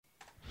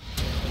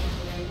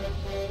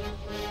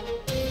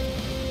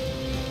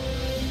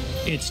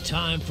It's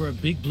time for a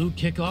Big Blue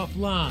Kickoff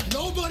Live.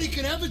 Nobody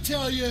can ever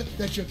tell you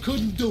that you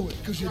couldn't do it,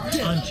 because you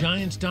did. On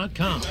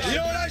Giants.com. You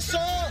know what I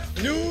saw?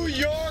 New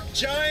York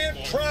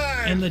Giant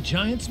pride. And the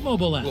Giants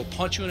mobile app. We'll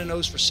punch you in the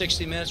nose for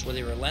 60 minutes with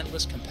a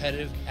relentless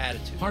competitive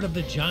attitude. Part of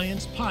the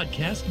Giants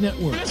Podcast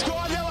Network. Let's go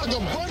out there like a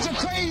bunch of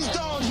crazy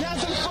dogs. Have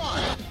some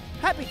fun.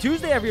 Happy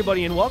Tuesday,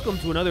 everybody, and welcome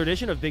to another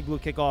edition of Big Blue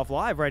Kickoff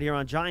Live right here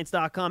on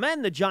Giants.com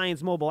and the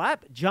Giants mobile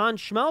app. John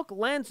Schmelk,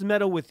 Lance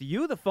Meadow with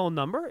you. The phone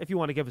number, if you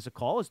want to give us a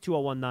call, is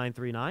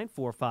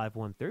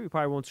 201-939-4513. We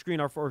probably won't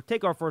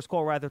take our first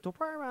call till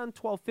probably around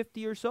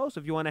 12:50 or so. So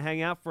if you want to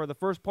hang out for the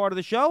first part of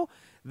the show,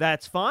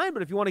 that's fine.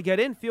 But if you want to get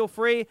in, feel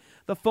free.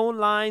 The phone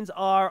lines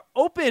are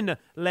open.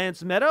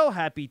 Lance Meadow,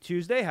 happy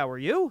Tuesday. How are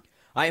you?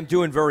 I am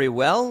doing very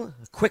well.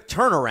 A quick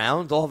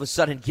turnaround, all of a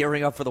sudden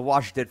gearing up for the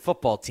Washington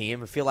football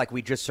team. I feel like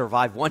we just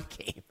survived one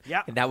game,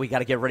 and now we got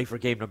to get ready for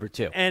game number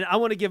 2. And I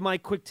want to give my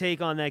quick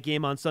take on that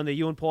game on Sunday.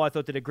 You and Paul, I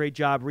thought, did a great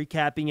job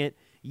recapping it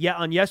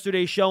on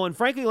yesterday's show. And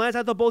frankly, Lance,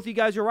 I thought both of you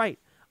guys are right.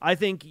 I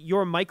think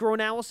your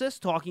microanalysis,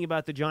 talking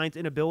about the Giants'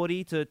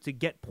 inability to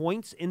get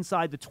points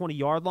inside the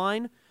 20-yard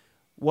line,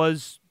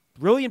 was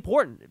really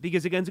important.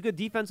 Because against a good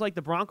defense like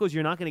the Broncos,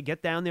 you're not going to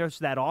get down there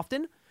that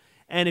often.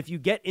 And if you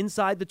get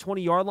inside the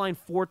 20-yard line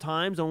 4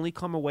 times and only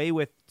come away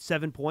with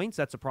 7 points,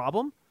 that's a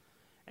problem.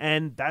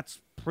 And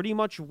that's pretty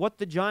much what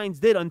the Giants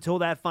did until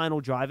that final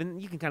drive. And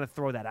you can kind of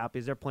throw that out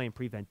because they're playing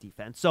prevent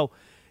defense. So,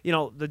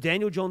 the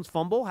Daniel Jones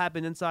fumble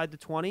happened inside the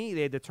 20.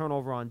 They had the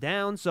turnover on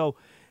down. So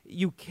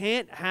you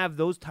can't have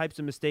those types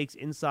of mistakes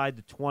inside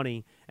the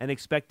 20 and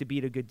expect to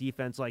beat a good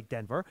defense like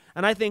Denver.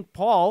 And I think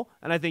Paul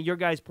and I think your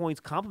guys' points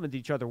complement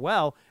each other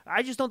well.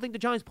 I just don't think the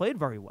Giants played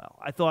very well.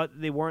 I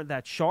thought they weren't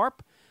that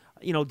sharp.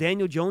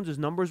 Daniel Jones'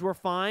 numbers were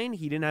fine.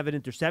 He didn't have an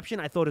interception.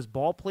 I thought his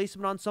ball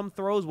placement on some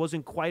throws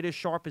wasn't quite as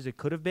sharp as it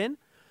could have been.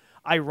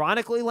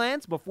 Ironically,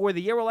 Lance, before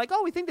the year, we're like,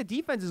 we think the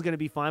defense is going to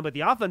be fine, but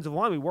the offensive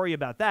line, we worry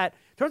about that.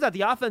 Turns out the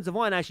offensive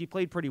line actually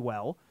played pretty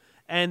well.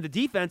 And the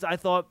defense, I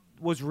thought,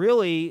 was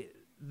really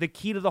the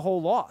key to the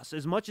whole loss.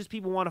 As much as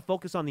people want to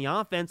focus on the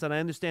offense, and I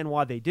understand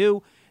why they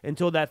do,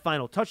 until that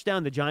final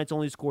touchdown, the Giants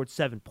only scored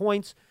 7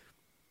 points.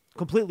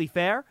 Completely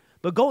fair.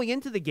 But going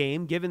into the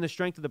game, given the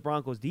strength of the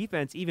Broncos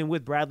defense, even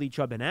with Bradley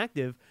Chubb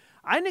inactive,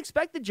 I didn't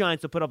expect the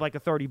Giants to put up like a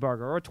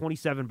 30-burger or a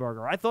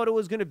 27-burger. I thought it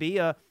was going to be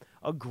a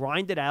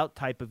grinded-out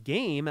type of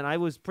game, and I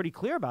was pretty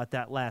clear about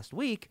that last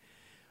week.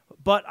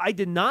 But I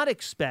did not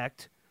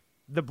expect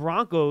the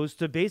Broncos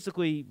to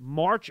basically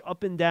march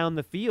up and down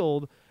the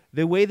field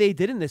the way they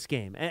did in this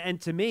game. And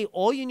to me,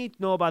 all you need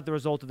to know about the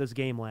result of this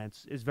game,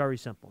 Lance, is very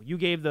simple. You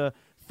gave the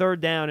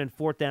third down and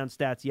fourth down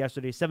stats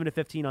yesterday,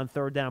 7-15 on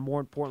third down, more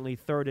importantly,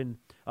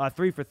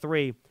 3 for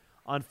 3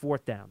 on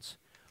fourth downs.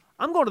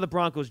 I'm going to the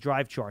Broncos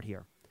drive chart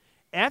here.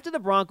 After the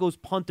Broncos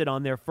punted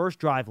on their first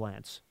drive,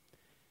 Lance,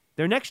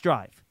 their next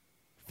drive,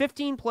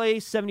 15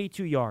 plays,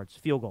 72 yards,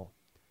 field goal.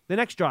 The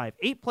next drive,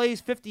 8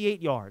 plays,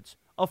 58 yards,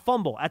 a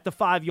fumble at the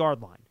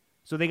 5-yard line.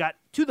 So they got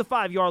to the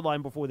 5-yard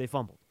line before they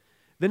fumbled.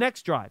 The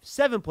next drive,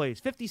 7 plays,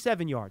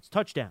 57 yards,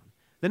 touchdown.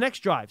 The next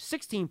drive,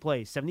 16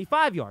 plays,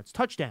 75 yards,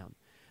 touchdown.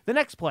 The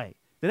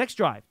next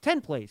drive,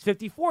 10 plays,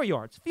 54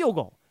 yards, field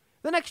goal.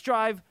 The next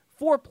drive,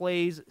 4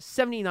 plays,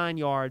 79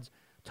 yards,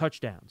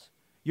 touchdowns.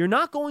 You're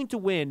not going to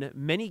win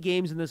many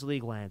games in this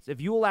league, Lance,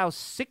 if you allow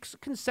 6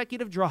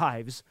 consecutive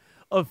drives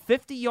of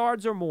 50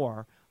 yards or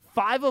more,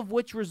 5 of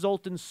which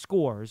result in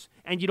scores,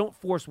 and you don't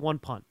force 1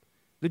 punt.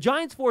 The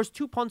Giants forced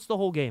 2 punts the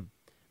whole game.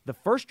 The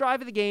first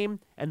drive of the game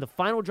and the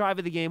final drive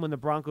of the game when the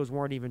Broncos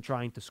weren't even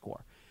trying to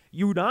score.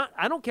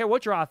 I don't care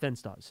what your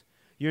offense does.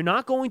 You're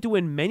not going to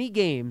win many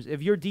games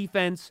if your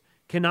defense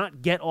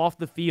cannot get off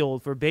the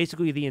field for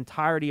basically the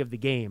entirety of the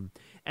game.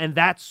 And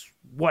that's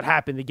what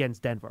happened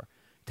against Denver.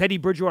 Teddy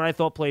Bridgewater, I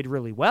thought, played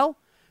really well.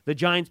 The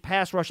Giants'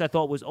 pass rush, I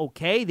thought, was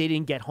okay. They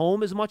didn't get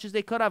home as much as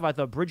they could have. I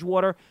thought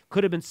Bridgewater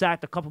could have been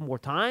sacked a couple more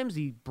times.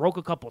 He broke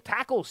a couple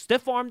tackles,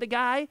 stiff-armed the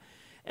guy.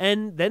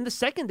 And then the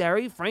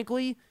secondary,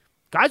 frankly,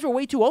 guys were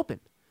way too open.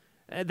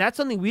 That's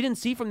something we didn't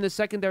see from the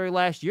secondary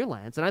last year,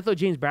 Lance. And I thought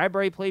James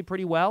Bradbury played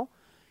pretty well.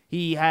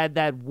 He had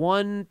that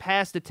one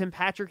pass to Tim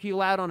Patrick he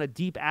allowed on a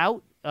deep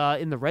out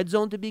in the red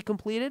zone to be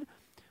completed.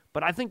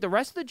 But I think the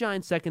rest of the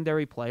Giants'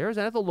 secondary players,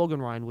 and I thought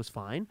Logan Ryan was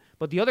fine,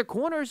 but the other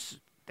corners,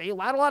 they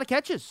allowed a lot of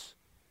catches,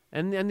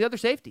 and the other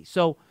safety.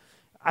 So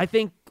I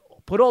think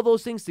put all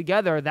those things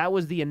together, that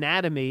was the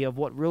anatomy of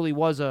what really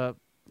was I'm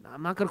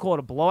not going to call it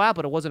a blowout,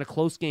 but it wasn't a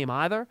close game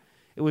either.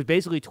 It was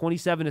basically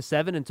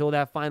 27-7 until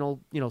that final,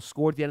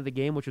 score at the end of the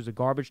game, which was a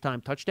garbage time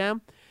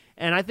touchdown.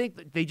 And I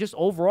think they just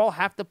overall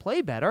have to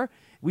play better.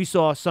 We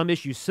saw some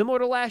issues similar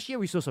to last year.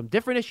 We saw some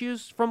different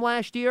issues from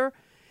last year.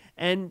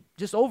 And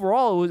just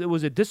overall, it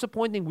was a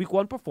disappointing Week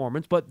 1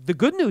 performance. But the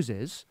good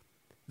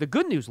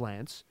news,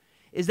 Lance,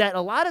 is that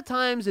a lot of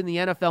times in the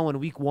NFL in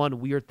Week 1,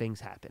 weird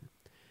things happen.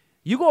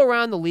 You go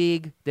around the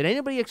league, did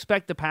anybody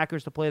expect the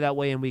Packers to play that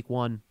way in Week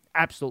 1?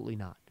 Absolutely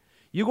not.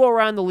 You go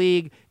around the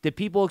league, did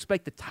people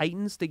expect the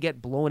Titans to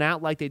get blown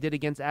out like they did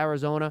against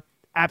Arizona?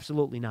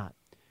 Absolutely not.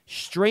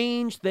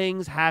 Strange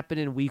things happen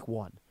in Week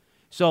 1.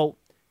 So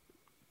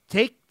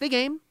take the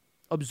game,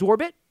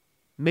 absorb it,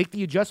 make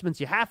the adjustments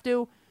you have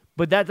to,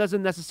 but that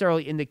doesn't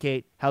necessarily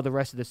indicate how the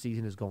rest of the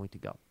season is going to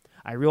go.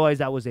 I realize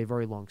that was a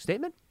very long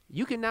statement.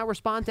 You can now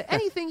respond to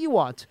anything you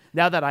want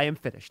now that I am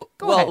finished.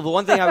 Go ahead. The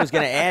one thing I was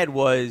going to add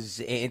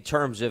was in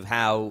terms of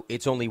how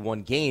it's only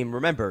one game.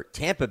 Remember,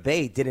 Tampa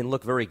Bay didn't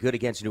look very good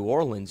against New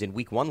Orleans in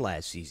Week 1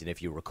 last season,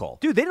 if you recall.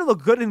 Dude, they didn't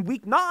look good in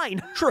Week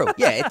 9. True.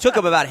 Yeah, it took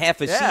them about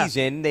half a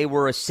season. They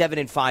were a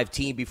 7-5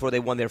 team before they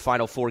won their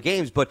final 4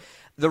 games. But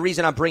the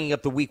reason I'm bringing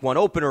up the Week 1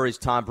 opener is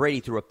Tom Brady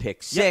threw a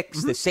pick 6. Yep.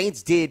 Mm-hmm. The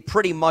Saints did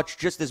pretty much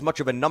just as much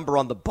of a number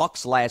on the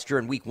Bucs last year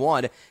in Week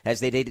 1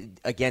 as they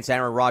did against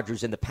Aaron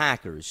Rodgers and the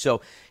Packers.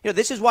 So,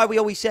 this is why we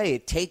always say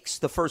it takes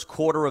the first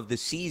quarter of the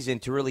season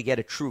to really get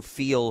a true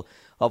feel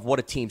of what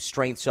a team's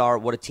strengths are,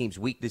 what a team's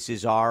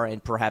weaknesses are,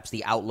 and perhaps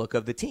the outlook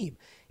of the team.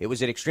 It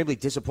was an extremely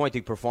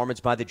disappointing performance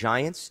by the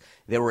Giants.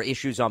 There were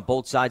issues on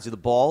both sides of the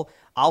ball.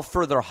 I'll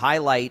further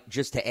highlight,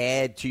 just to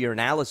add to your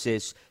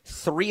analysis,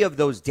 3 of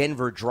those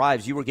Denver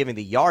drives, you were giving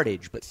the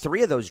yardage, but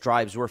 3 of those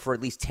drives were for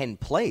at least 10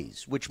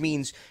 plays, which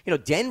means,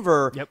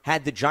 Denver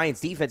had the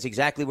Giants defense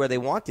exactly where they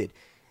wanted.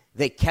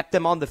 They kept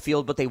them on the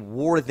field, but they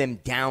wore them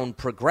down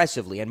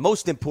progressively. And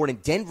most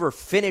important, Denver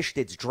finished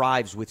its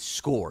drives with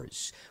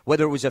scores.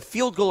 Whether it was a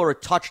field goal or a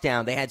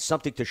touchdown, they had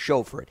something to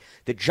show for it.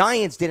 The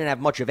Giants didn't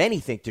have much of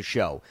anything to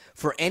show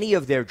for any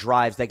of their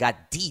drives that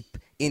got deep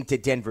into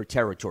Denver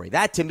territory.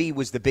 That, to me,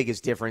 was the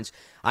biggest difference.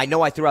 I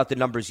know I threw out the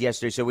numbers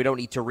yesterday, so we don't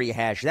need to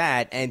rehash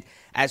that. And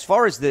as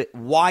far as the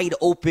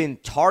wide-open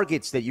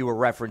targets that you were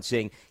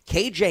referencing,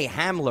 KJ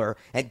Hamler,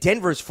 and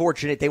Denver's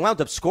fortunate, they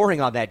wound up scoring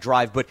on that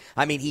drive, but,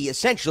 he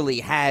essentially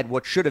had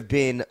what should have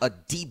been a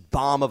deep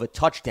bomb of a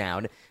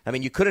touchdown.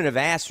 You couldn't have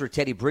asked for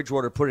Teddy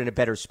Bridgewater to put it in a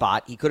better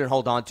spot. He couldn't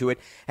hold on to it.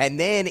 And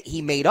then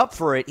he made up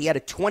for it. He had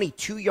a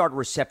 22-yard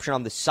reception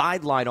on the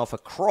sideline off a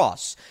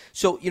cross.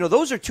 So,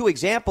 those are 2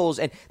 examples,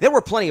 and there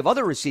were plenty of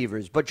other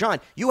receivers. But, John,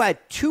 you had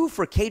 2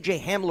 for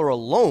KJ Hamler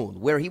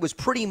alone, where he was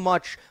pretty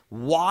much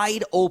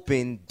wide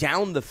open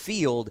down the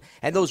field,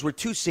 and those were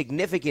 2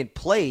 significant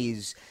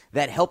plays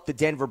that helped the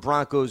Denver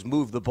Broncos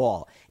move the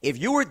ball. If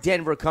you were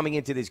Denver coming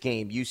into this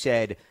game, you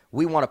said,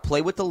 we want to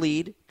play with the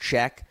lead,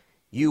 check.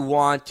 You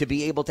want to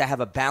be able to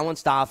have a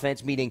balanced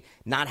offense, meaning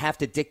not have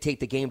to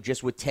dictate the game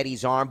just with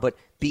Teddy's arm, but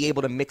be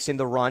able to mix in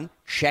the run,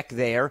 check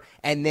there,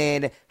 and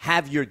then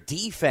have your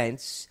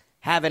defense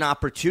have an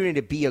opportunity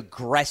to be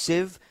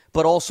aggressive,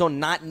 but also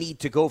not need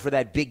to go for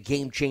that big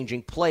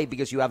game-changing play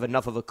because you have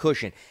enough of a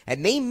cushion.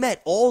 And they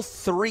met all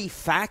 3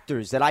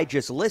 factors that I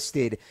just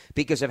listed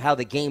because of how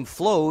the game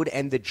flowed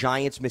and the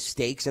Giants'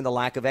 mistakes and the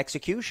lack of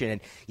execution. And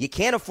you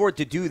can't afford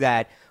to do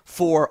that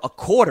for a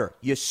quarter.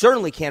 You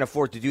certainly can't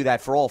afford to do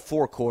that for all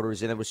 4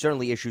 quarters, and there were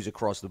certainly issues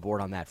across the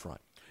board on that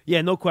front.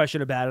 Yeah, no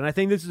question about it. And I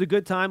think this is a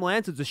good time,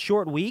 Lance. It's a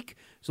short week,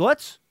 so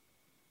let's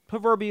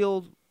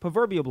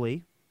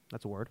proverbially,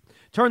 that's a word,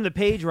 turn the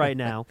page right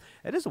now.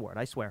 It is a word,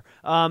 I swear.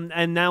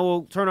 And now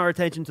we'll turn our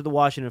attention to the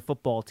Washington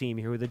football team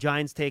here, who the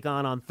Giants take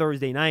on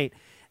Thursday night.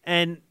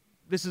 And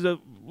this is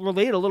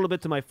related a little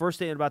bit to my first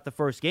statement about the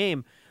first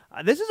game.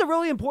 This is a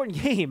really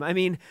important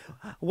game.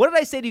 What did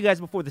I say to you guys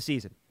before the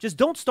season? Just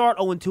don't start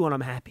 0-2 and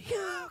I'm happy.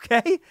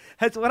 Okay?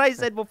 That's what I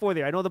said before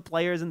there. I know the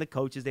players and the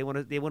coaches, they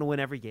want to win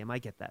every game. I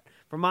get that.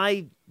 From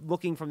my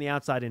looking from the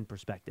outside in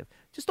perspective,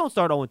 just don't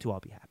start 0-2. I'll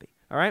be happy.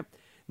 All right?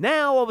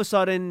 Now, all of a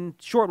sudden,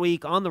 short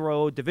week, on the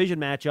road, division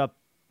matchup,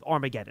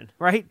 Armageddon,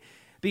 right?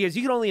 Because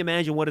you can only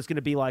imagine what it's going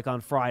to be like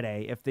on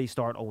Friday if they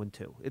start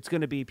 0-2. It's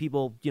going to be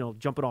people,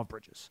 jumping off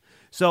bridges.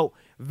 So,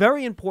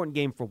 very important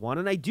game for one.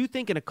 And I do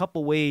think in a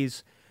couple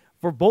ways,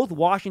 for both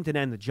Washington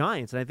and the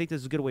Giants, and I think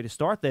this is a good way to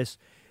start this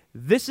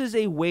is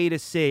a way to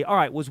say, all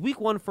right, was week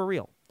 1 for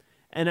real?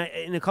 And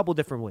in a couple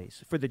different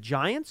ways. For the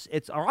Giants,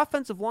 it's our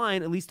offensive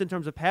line, at least in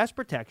terms of pass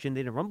protection.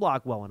 They didn't run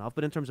block well enough,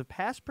 but in terms of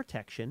pass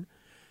protection,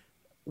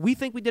 we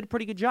think we did a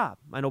pretty good job.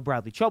 I know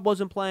Bradley Chubb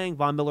wasn't playing.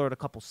 Von Miller had a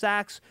couple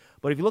sacks.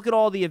 But if you look at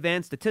all the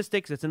advanced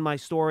statistics, it's in my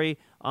story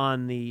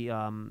on the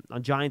on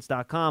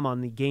Giants.com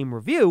on the game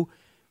review,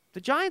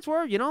 the Giants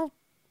were,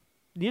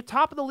 near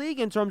top of the league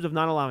in terms of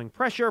not allowing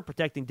pressure,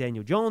 protecting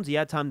Daniel Jones. He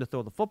had time to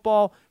throw the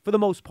football for the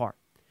most part.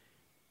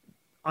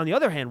 On the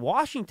other hand,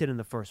 Washington in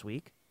the first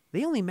week,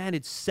 they only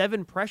managed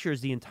 7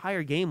 pressures the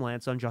entire game,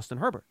 Lance, on Justin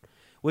Herbert,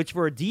 which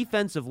for a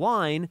defensive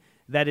line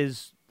that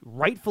is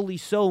rightfully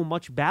so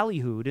much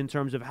ballyhooed in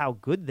terms of how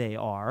good they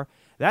are,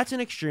 that's an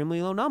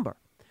extremely low number.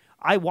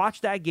 I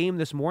watched that game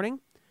this morning,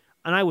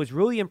 and I was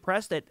really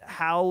impressed at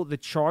how the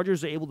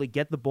Chargers are able to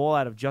get the ball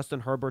out of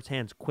Justin Herbert's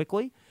hands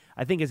quickly.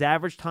 I think his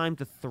average time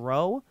to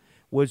throw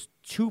was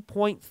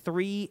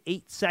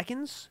 2.38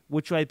 seconds,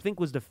 which I think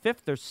was the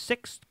 5th or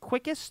 6th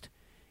quickest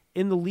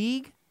in the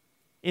league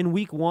in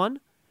week 1.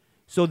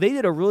 So they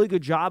did a really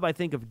good job, I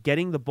think, of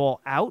getting the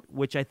ball out,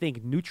 which I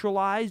think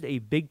neutralized a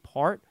big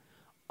part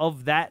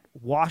of that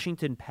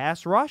Washington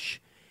pass rush.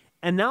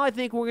 And now I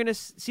think we're going to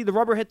see the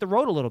rubber hit the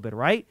road a little bit,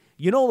 right?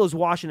 Those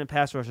Washington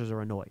pass rushers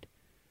are annoyed.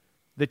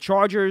 The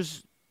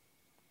Chargers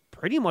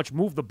pretty much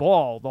moved the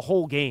ball the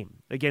whole game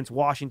against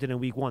Washington in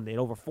week 1. They had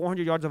over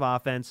 400 yards of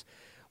offense.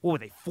 what were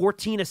they,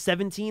 14 of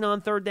 17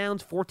 on third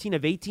downs, 14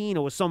 of 18? It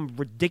was some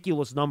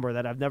ridiculous number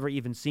that I've never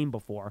even seen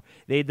before.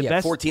 They had the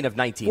best 14 of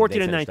 19.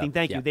 14 of 19, up.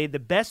 thank you. They had the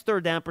best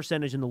third down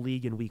percentage in the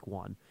league in week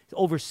 1,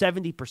 over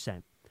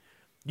 70%.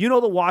 You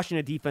know the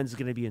Washington defense is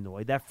going to be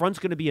annoyed. That front's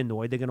going to be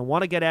annoyed. They're going to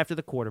want to get after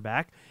the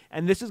quarterback.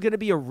 And this is going to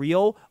be a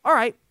real, all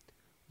right,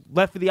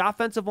 left for the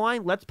offensive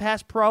line, let's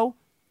pass pro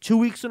 2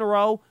 weeks in a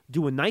row,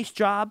 do a nice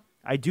job.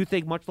 I do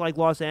think much like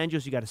Los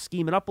Angeles, you got to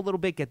scheme it up a little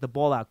bit, get the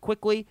ball out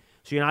quickly,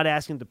 so you're not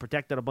asking to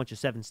protect on a bunch of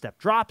 7-step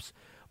drops.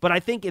 But I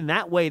think in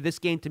that way, this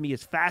game to me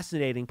is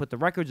fascinating. Put the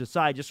records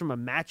aside, just from a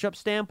matchup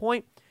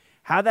standpoint,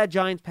 how that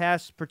Giants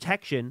pass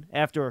protection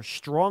after a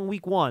strong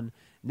week 1,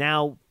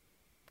 now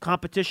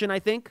competition, I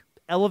think,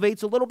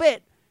 elevates a little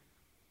bit.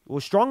 It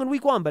was strong in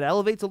week 1, but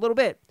elevates a little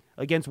bit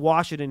against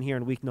Washington here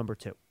in week number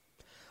 2.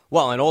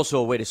 Well, and also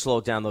a way to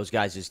slow down those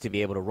guys is to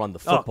be able to run the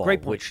football,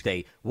 great point. which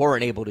they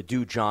weren't able to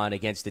do, John,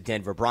 against the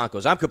Denver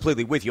Broncos. I'm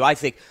completely with you. I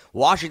think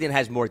Washington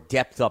has more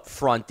depth up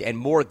front and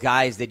more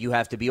guys that you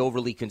have to be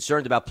overly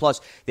concerned about. Plus,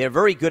 they're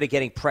very good at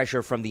getting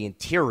pressure from the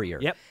interior.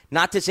 Yep.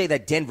 Not to say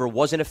that Denver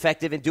wasn't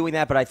effective in doing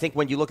that, but I think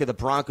when you look at the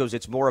Broncos,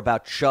 it's more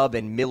about Chubb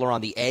and Miller on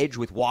the edge.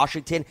 With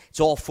Washington, it's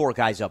all 4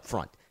 guys up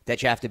front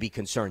that you have to be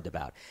concerned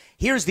about.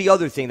 Here's the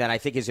other thing that I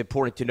think is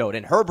important to note,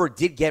 and Herbert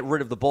did get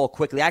rid of the ball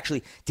quickly.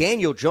 Actually,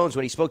 Daniel Jones,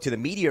 when he spoke to the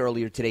media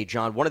earlier today,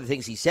 John, one of the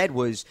things he said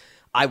was,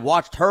 I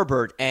watched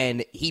Herbert,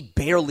 and he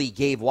barely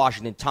gave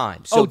Washington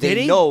time. So did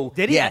he? know.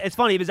 Did he? Yeah. It's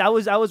funny because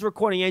I was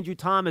recording Andrew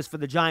Thomas for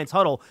the Giants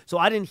huddle, so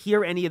I didn't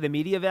hear any of the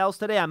media avails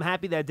today. I'm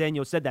happy that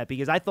Daniel said that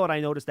because I thought I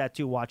noticed that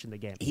too watching the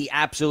game. He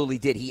absolutely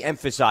did. He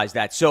emphasized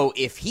that. So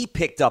if he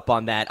picked up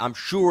on that, I'm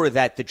sure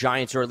that the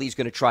Giants are at least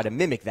going to try to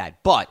mimic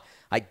that. But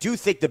I do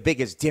think the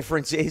biggest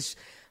difference is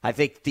I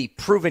think the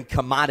proven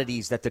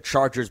commodities that the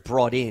Chargers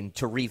brought in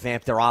to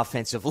revamp their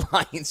offensive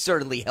line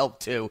certainly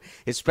helped too,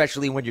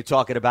 especially when you're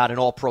talking about an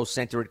all-pro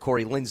center at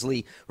Corey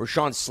Linsley.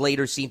 Rashawn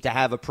Slater seemed to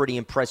have a pretty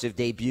impressive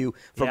debut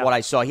from what I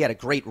saw. He had a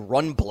great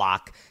run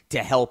block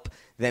to help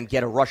them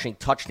get a rushing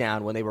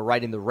touchdown when they were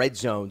right in the red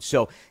zone.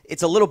 So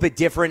it's a little bit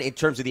different in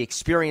terms of the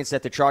experience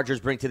that the Chargers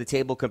bring to the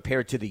table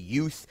compared to the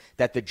youth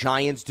that the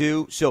Giants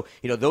do. So,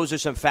 those are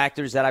some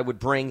factors that I would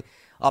bring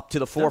up to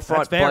the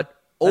forefront. But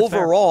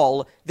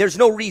overall, there's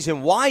no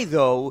reason why,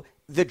 though,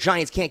 the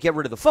Giants can't get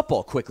rid of the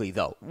football quickly,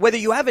 though. Whether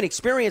you have an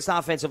experienced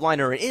offensive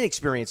line or an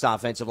inexperienced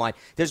offensive line,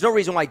 there's no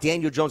reason why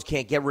Daniel Jones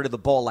can't get rid of the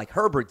ball like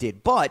Herbert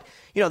did. But,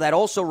 that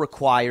also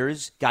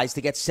requires guys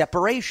to get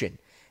separation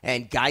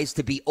and guys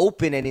to be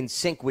open and in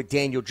sync with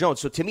Daniel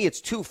Jones. So to me,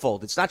 it's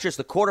twofold. It's not just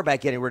the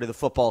quarterback getting rid of the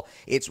football.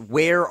 It's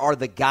where are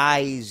the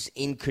guys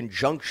in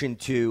conjunction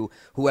to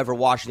whoever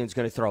Washington's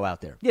going to throw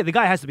out there. Yeah, the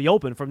guy has to be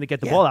open for him to get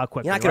the ball out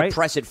quickly. You're not going right? to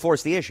press it,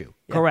 force the issue.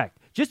 Yeah. Correct.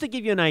 Just to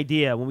give you an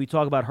idea, when we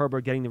talk about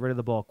Herbert getting rid of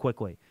the ball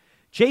quickly,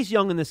 Chase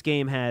Young in this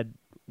game had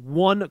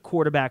 1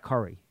 quarterback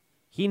hurry.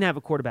 He didn't have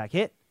a quarterback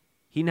hit.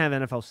 He didn't have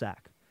an NFL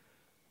sack.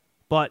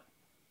 But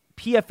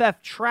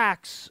PFF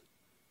tracks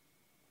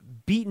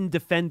beaten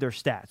defender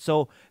stats.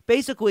 So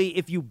basically,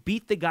 if you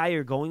beat the guy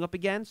you're going up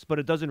against, but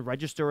it doesn't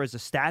register as a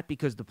stat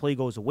because the play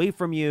goes away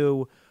from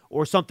you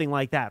or something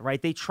like that,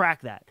 right? They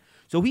track that.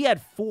 So he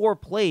had 4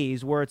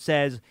 plays where it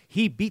says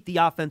he beat the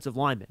offensive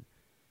lineman,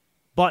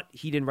 but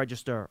he didn't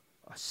register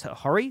a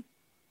hurry,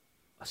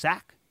 a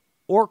sack,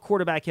 or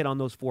quarterback hit on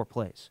those 4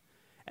 plays.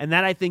 And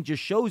that, I think,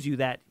 just shows you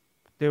that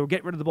they were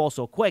getting rid of the ball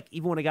so quick,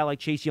 even when a guy like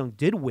Chase Young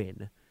did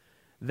win,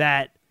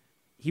 that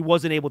he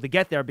wasn't able to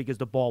get there because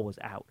the ball was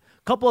out.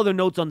 A couple other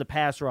notes on the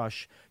pass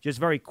rush, just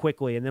very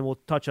quickly, and then we'll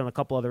touch on a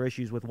couple other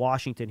issues with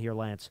Washington here,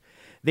 Lance.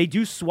 They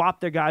do swap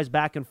their guys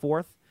back and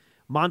forth.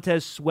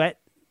 Montez Sweat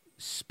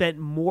spent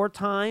more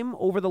time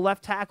over the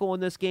left tackle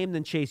in this game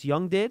than Chase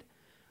Young did.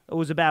 It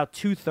was about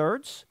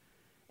 2/3,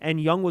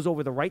 and Young was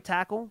over the right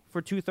tackle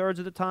for 2/3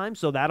 of the time,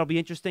 so that'll be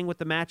interesting with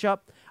the matchup.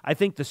 I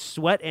think the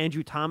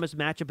Sweat-Andrew Thomas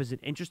matchup is an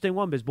interesting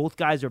one because both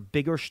guys are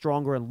bigger,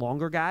 stronger, and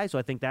longer guys, so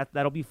I think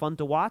that'll be fun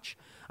to watch.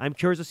 I'm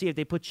curious to see if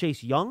they put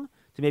Chase Young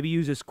to maybe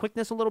use his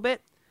quickness a little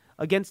bit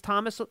against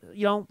Thomas,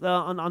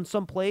 on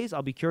some plays.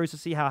 I'll be curious to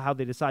see how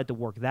they decide to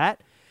work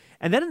that.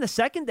 And then in the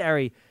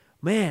secondary,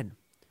 man,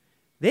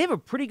 they have a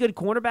pretty good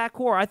cornerback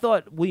core. I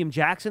thought William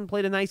Jackson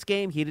played a nice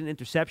game. He had an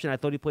interception. I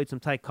thought he played some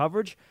tight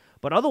coverage.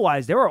 But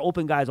otherwise, there were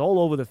open guys all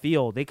over the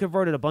field. They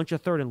converted a bunch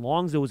of 3rd and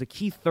longs. There was a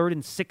key 3rd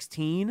and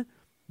 16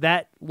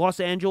 that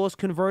Los Angeles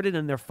converted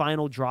in their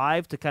final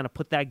drive to kind of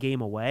put that game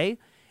away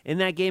in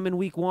that game in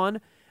week 1.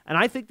 And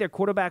I think their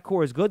quarterback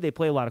core is good. They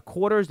play a lot of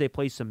quarters. They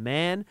play some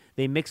man.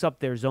 They mix up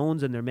their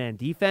zones and their man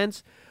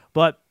defense.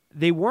 But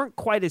they weren't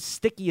quite as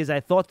sticky as I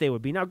thought they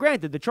would be. Now,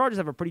 granted, the Chargers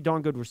have a pretty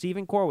darn good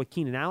receiving core with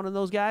Keenan Allen and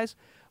those guys.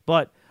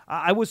 But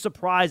I was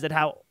surprised at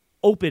how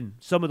open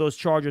some of those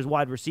Chargers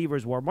wide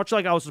receivers were, much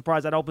like I was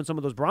surprised how open some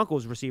of those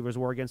Broncos receivers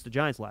were against the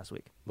Giants last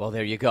week. Well,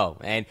 there you go.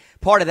 And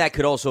part of that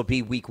could also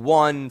be week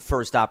one,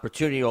 first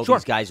opportunity. All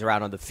these guys are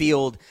out on the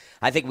field.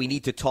 I think we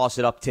need to toss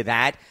it up to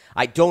that.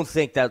 I don't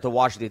think that the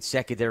Washington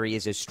secondary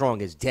is as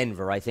strong as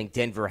Denver. I think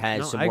Denver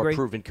has some more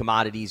proven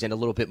commodities and a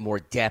little bit more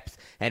depth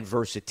and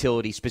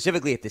versatility,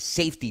 specifically at the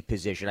safety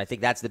position. I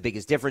think that's the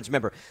biggest difference.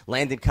 Remember,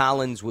 Landon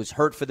Collins was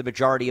hurt for the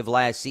majority of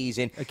last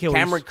season. Achilles.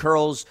 Cameron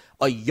Curl's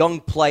a young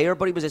player,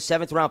 but he was a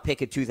seventh-round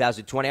pick in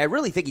 2020. I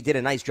really think he did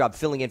a nice job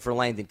filling in for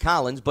Landon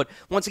Collins, but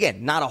once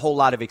again, not a whole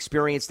lot of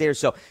experience there.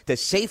 So the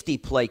safety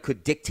play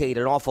could dictate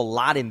an awful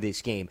lot in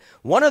this game.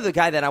 One other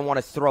guy that I want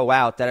to throw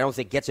out that I don't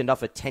think gets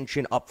enough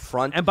attention up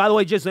front. And by the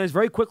way, just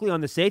very quickly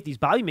on the safeties,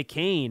 Bobby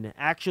McCain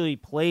actually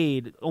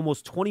played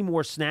almost 20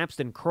 more snaps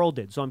than Curl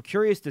did. So I'm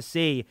curious to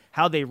see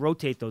how they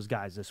rotate those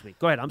guys this week.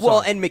 Go ahead. I'm sorry.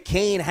 Well, and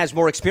McCain has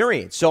more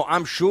experience. So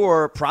I'm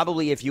sure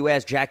probably if you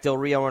ask Jack Del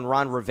Rio and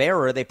Ron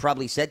Rivera, they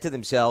probably said to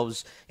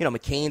themselves,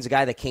 McCain's a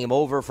guy that came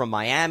over from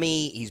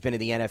Miami. He's been in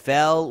the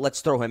NFL.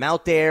 Let's throw him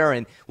out there,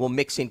 and we'll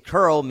mix in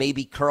Curl.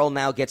 Maybe Curl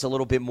now gets a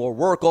little bit more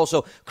work.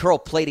 Also, Curl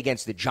played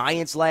against the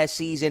Giants last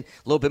season,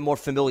 a little bit more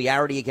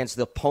familiarity against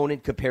the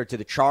opponent compared to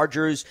the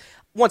Chargers.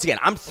 Once again,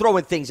 I'm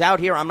throwing things out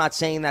here. I'm not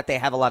saying that they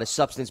have a lot of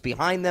substance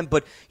behind them,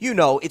 but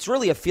it's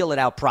really a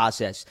feel-it-out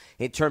process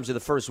in terms of the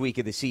first week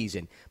of the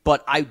season.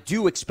 But I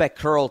do expect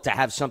Curl to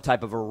have some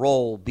type of a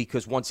role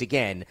because, once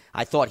again,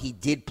 I thought he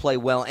did play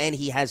well, and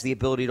he has the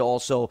ability to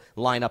also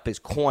line up his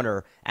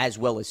corner as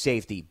well as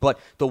safety. But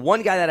the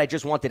one guy that I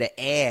just wanted to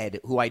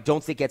add, who I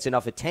don't think gets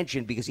enough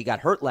attention because he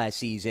got hurt last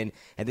season,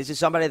 and this is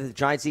somebody that the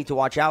Giants need to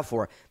watch out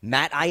for,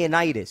 Matt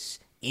Ioannidis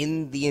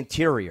in the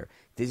interior.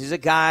 This is a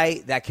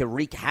guy that can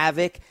wreak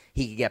havoc.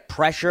 He can get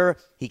pressure.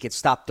 He can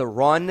stop the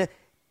run.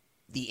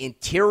 The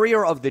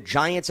interior of the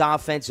Giants'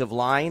 offensive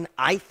line,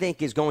 I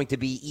think, is going to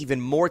be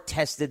even more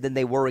tested than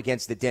they were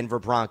against the Denver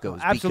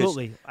Broncos.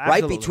 Absolutely. Because,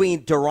 right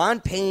between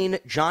Daron Payne,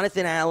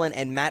 Jonathan Allen,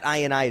 and Matt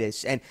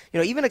Ioannidis, and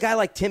even a guy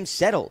like Tim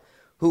Settle,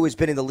 who has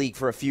been in the league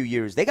for a few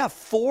years, they got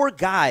four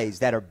guys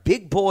that are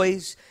big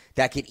boys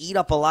that can eat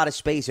up a lot of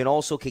space and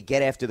also can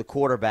get after the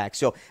quarterback.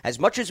 So as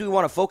much as we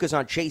want to focus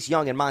on Chase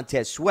Young and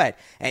Montez Sweat,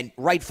 and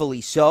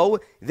rightfully so,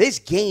 this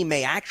game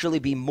may actually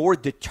be more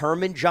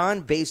determined,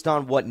 John, based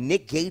on what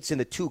Nick Gates and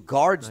the two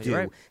guards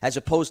do, as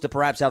opposed to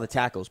perhaps how the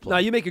tackles play. No,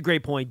 you make a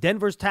great point.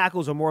 Denver's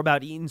tackles are more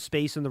about eating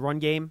space in the run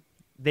game.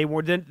 They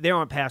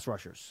aren't pass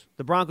rushers.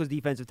 The Broncos'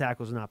 defensive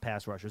tackles are not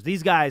pass rushers.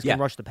 These guys can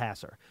rush the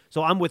passer.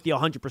 So I'm with you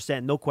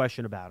 100%, no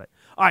question about it.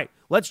 All right,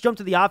 let's jump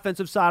to the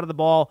offensive side of the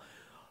ball.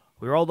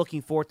 We were all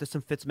looking forward to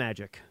some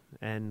Fitzmagic,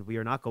 and we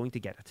are not going to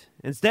get it.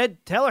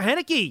 Instead, Taylor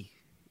Heinicke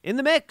in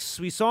the mix.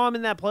 We saw him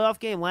in that playoff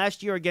game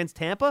last year against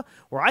Tampa,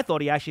 where I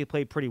thought he actually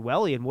played pretty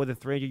well. He had more than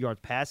 300 yards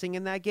passing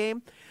in that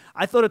game.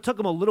 I thought it took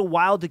him a little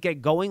while to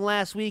get going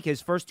last week.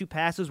 His first two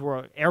passes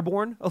were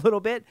airborne a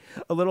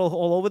little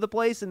all over the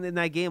place in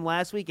that game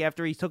last week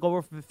after he took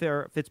over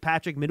for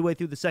Fitzpatrick midway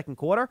through the second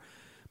quarter.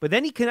 But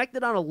then he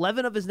connected on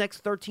 11 of his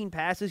next 13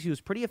 passes. He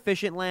was pretty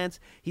efficient, Lance.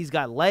 He's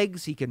got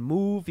legs. He can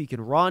move. He can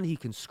run. He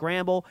can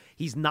scramble.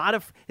 This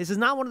is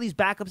not one of these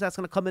backups that's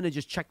going to come in and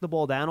just check the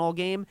ball down all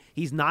game.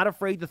 He's not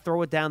afraid to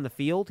throw it down the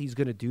field. He's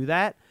going to do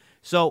that.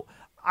 So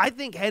I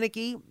think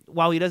Heinicke,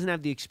 while he doesn't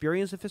have the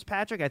experience of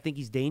Fitzpatrick, I think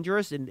he's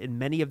dangerous in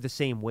many of the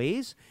same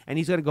ways. And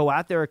he's going to go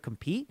out there and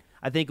compete.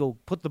 I think he'll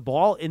put the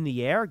ball in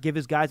the air, give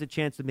his guys a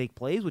chance to make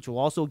plays, which will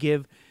also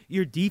give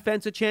your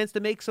defense a chance to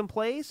make some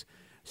plays.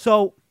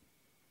 So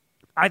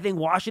I think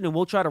Washington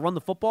will try to run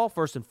the football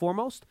first and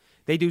foremost.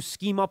 They do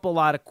scheme up a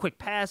lot of quick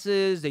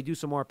passes. They do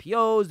some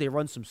RPOs. They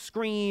run some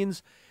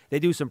screens. They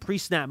do some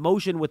pre-snap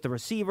motion with the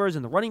receivers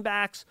and the running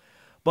backs.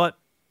 But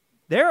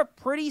they're a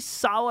pretty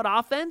solid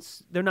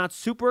offense. They're not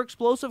super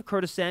explosive.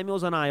 Curtis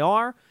Samuel's on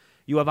IR.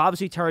 You have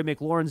obviously Terry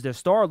McLaurin's their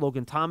star.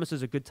 Logan Thomas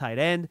is a good tight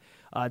end.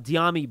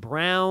 De'Ami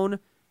Brown,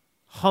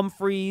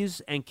 Humphreys,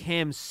 and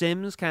Cam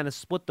Sims kind of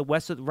split the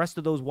rest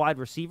of those wide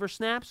receiver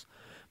snaps.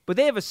 But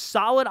they have a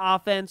solid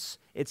offense.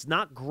 It's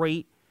not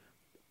great,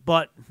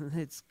 but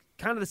it's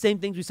kind of the same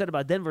things we said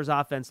about Denver's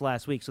offense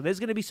last week. So there's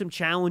going to be some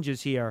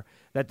challenges here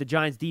that the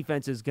Giants'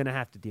 defense is going to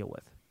have to deal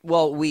with.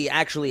 Well, we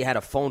actually had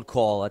a phone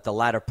call at the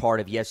latter part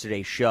of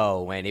yesterday's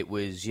show, and it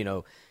was,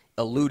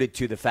 alluded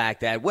to the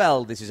fact that,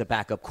 well, this is a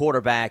backup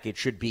quarterback. It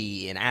should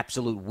be an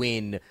absolute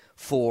win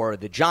for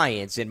the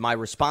Giants. And my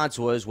response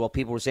was, well,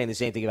 people were saying the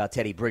same thing about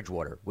Teddy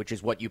Bridgewater, which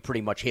is what you pretty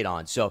much hit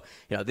on. So,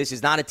 this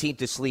is not a team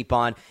to sleep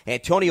on.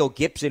 Antonio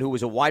Gibson, who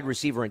was a wide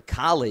receiver in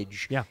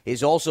college,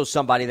 is also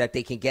somebody that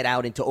they can get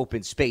out into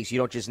open space. You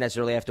don't just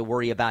necessarily have to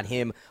worry about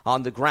him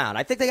on the ground.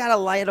 I think they got a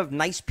lot of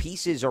nice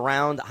pieces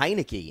around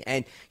Heinicke.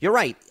 And you're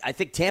right. I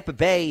think Tampa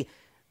Bay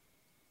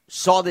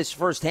saw this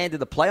firsthand in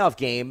the playoff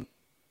game.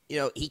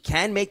 He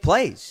can make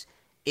plays.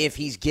 If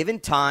he's given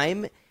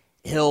time,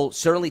 he'll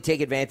certainly take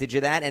advantage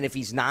of that. And if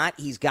he's not,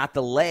 he's got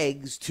the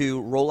legs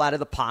to roll out of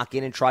the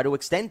pocket and try to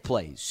extend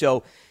plays.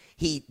 So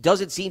He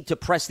doesn't seem to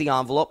press the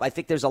envelope. I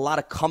think there's a lot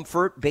of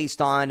comfort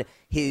based on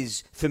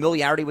his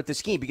familiarity with the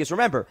scheme. Because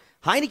remember,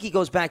 Heineke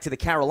goes back to the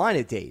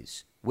Carolina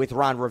days with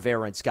Ron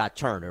Rivera and Scott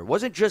Turner. It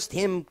wasn't just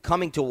him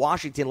coming to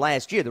Washington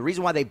last year. The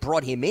reason why they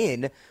brought him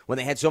in when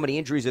they had so many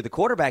injuries at the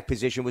quarterback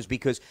position was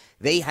because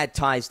they had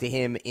ties to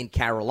him in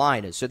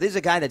Carolina. So this is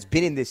a guy that's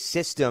been in this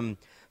system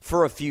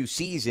for a few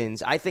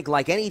seasons. I think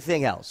like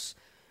anything else,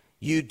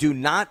 you do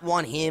not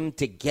want him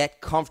to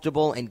get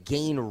comfortable and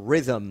gain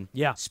rhythm,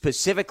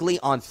 specifically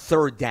on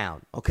third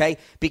down, okay?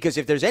 Because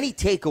if there's any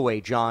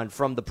takeaway, John,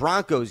 from the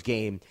Broncos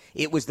game,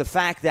 it was the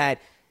fact that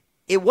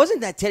it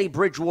wasn't that Teddy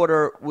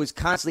Bridgewater was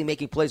constantly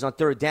making plays on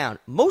third down.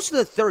 Most of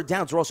the third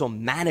downs were also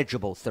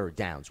manageable third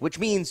downs, which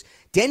means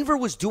Denver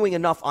was doing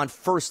enough on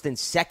first and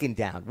second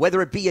down,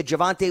 whether it be a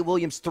Javonte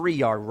Williams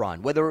 3-yard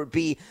run, whether it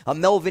be a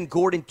Melvin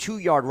Gordon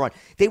 2-yard run.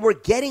 They were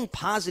getting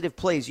positive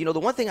plays. You know, the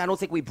one thing I don't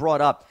think we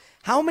brought up,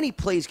 how many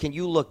plays can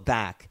you look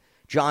back,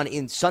 John,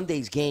 in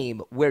Sunday's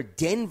game where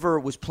Denver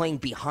was playing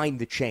behind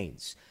the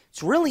chains?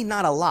 It's really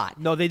not a lot.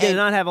 No, they did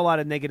not have a lot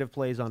of negative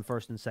plays on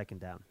first and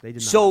second down. They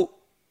did not. So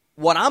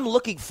what I'm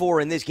looking for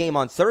in this game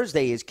on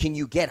Thursday is, can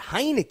you get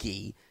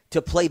Heineke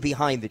to play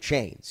behind the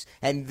chains?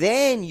 And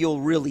then you'll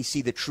really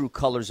see the true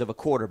colors of a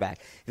quarterback.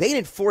 They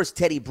didn't force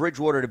Teddy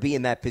Bridgewater to be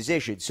in that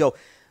position. So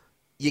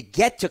you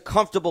get to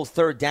comfortable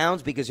third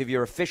downs because of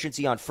your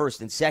efficiency on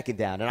first and second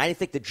down. And I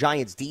think the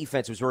Giants'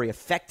 defense was very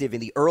effective in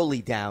the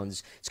early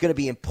downs. It's going to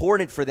be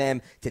important for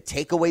them to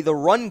take away the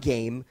run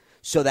game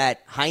so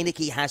that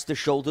Heineke has to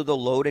shoulder the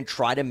load and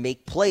try to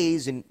make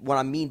plays. And what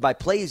I mean by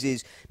plays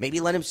is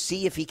maybe let him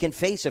see if he can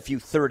face a few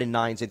 3rd and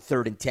 9s and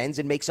 3rd and 10s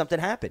and make something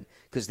happen.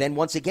 Because then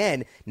once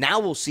again, now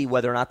we'll see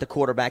whether or not the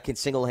quarterback can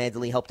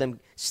single-handedly help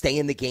them stay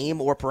in the game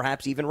or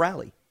perhaps even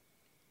rally.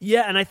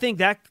 Yeah, and I think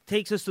that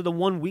takes us to the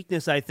one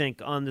weakness, I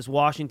think, on this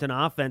Washington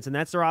offense, and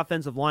that's their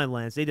offensive line,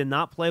 Lance. They did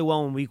not play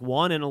well in week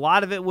 1, and a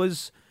lot of it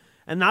was,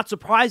 and not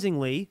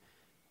surprisingly,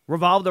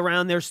 revolved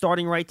around their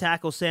starting right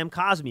tackle, Sam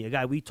Cosmi, a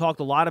guy we talked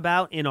a lot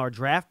about in our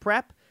draft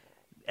prep.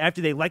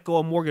 After they let go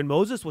of Morgan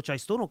Moses, which I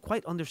still don't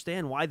quite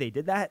understand why they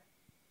did that,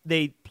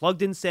 they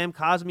plugged in Sam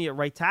Cosmi at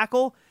right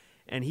tackle,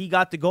 and he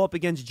got to go up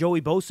against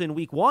Joey Bosa in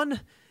week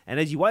 1. And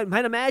as you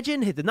might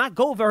imagine, it did not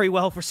go very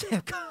well for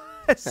Sam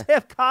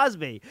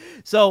Cosmi.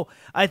 So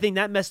I think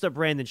that messed up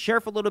Brandon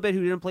Sheriff a little bit,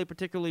 who didn't play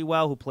particularly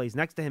well, who plays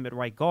next to him at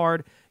right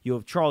guard. You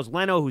have Charles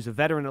Leno, who's a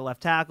veteran at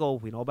left tackle.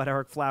 We know about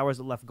Eric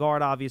Flowers at left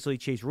guard, obviously.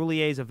 Chase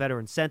Roulier is a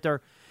veteran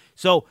center.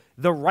 So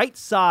the right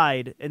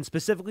side, and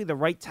specifically the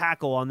right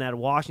tackle on that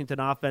Washington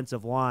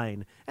offensive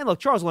line, and look,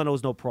 Charles Leno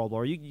is no Pro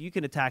Bowler. You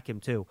can attack him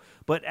too.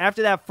 But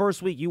after that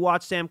first week, you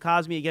watch Sam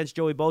Cosmi against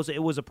Joey Bosa,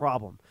 it was a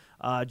problem.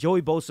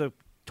 Joey Bosa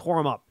tore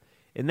him up.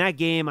 In that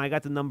game, I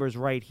got the numbers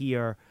right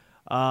here.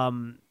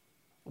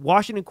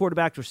 Washington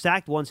quarterbacks were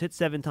sacked once, hit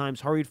 7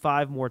 times, hurried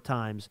 5 more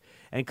times.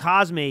 And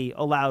Cosmi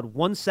allowed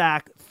 1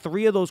 sack,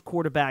 3 of those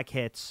quarterback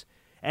hits,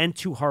 and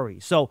 2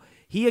 hurries. So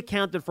he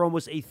accounted for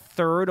almost a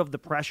third of the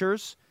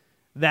pressures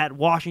that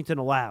Washington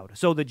allowed.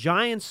 So the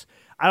Giants,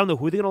 I don't know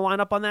who they're going to line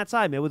up on that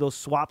side. Maybe they'll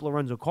swap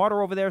Lorenzo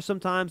Carter over there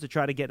sometimes to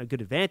try to get a good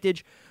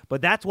advantage.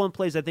 But that's one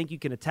place I think you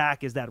can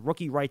attack is that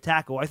rookie right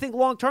tackle. I think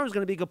long-term is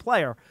going to be a good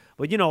player.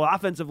 But, you know,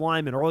 offensive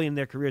linemen early in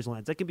their careers,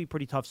 Lance, that can be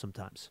pretty tough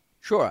sometimes.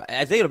 Sure.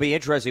 I think it'll be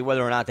interesting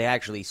whether or not they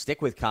actually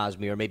stick with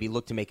Cosmi or maybe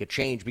look to make a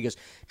change because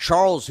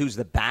Charles, who's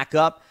the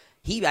backup,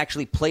 he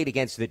actually played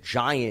against the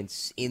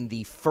Giants in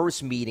the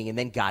first meeting and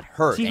then got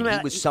hurt. And he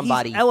was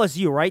somebody. He's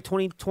LSU, right?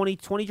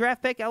 2020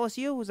 draft pick,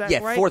 LSU? Was that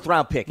right? 4th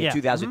round pick in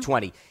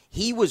 2020. Mm-hmm.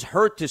 He was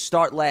hurt to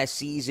start last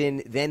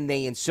season. Then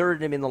they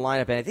inserted him in the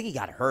lineup, and I think he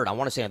got hurt, I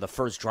want to say, on the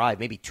first drive,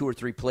 maybe 2 or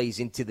 3 plays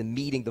into the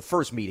meeting, the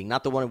first meeting,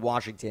 not the one in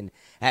Washington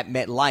at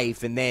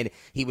MetLife. And then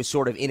he was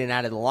sort of in and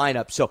out of the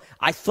lineup. So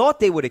I thought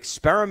they would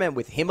experiment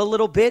with him a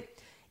little bit.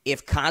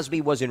 If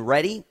Cosmi wasn't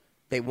ready,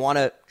 they want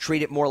to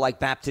treat it more like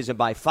baptism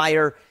by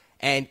fire.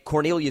 And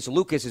Cornelius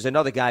Lucas is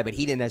another guy, but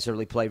he didn't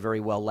necessarily play very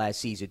well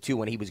last season, too,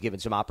 when he was given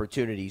some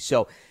opportunities.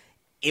 So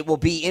it will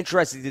be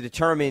interesting to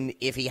determine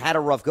if he had a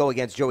rough go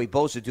against Joey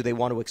Bosa, do they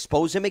want to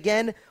expose him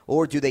again?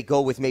 Or do they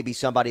go with maybe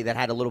somebody that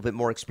had a little bit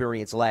more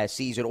experience last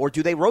season? Or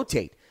do they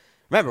rotate?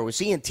 Remember, we're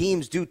seeing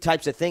teams do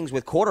types of things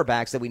with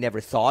quarterbacks that we never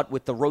thought,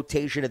 with the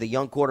rotation of the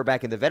young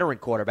quarterback and the veteran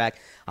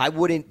quarterback. I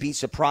wouldn't be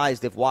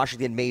surprised if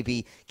Washington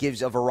maybe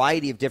gives a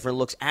variety of different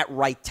looks at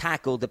right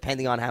tackle,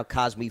 depending on how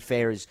Cosmi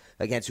fares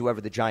against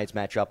whoever the Giants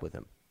match up with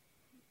him.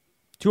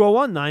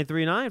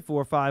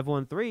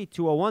 201-939-4513,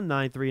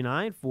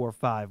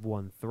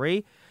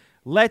 201-939-4513.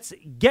 Let's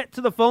get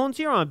to the phones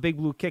here on Big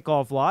Blue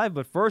Kickoff Live,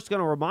 but first, going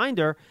to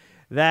reminder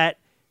that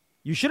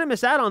you shouldn't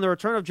miss out on the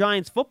return of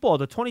Giants football.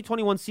 The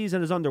 2021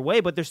 season is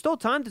underway, but there's still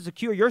time to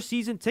secure your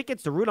season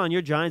tickets to root on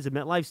your Giants at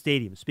MetLife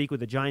Stadium. Speak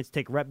with the Giants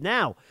Ticket Rep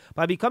now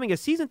by becoming a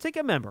season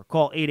ticket member.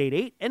 Call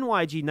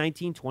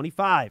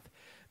 888-NYG-1925.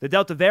 The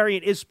Delta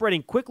variant is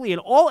spreading quickly in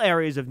all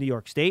areas of New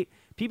York State.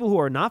 People who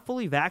are not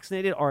fully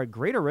vaccinated are at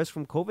greater risk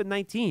from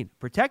COVID-19.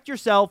 Protect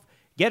yourself.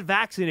 Get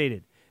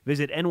vaccinated.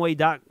 Visit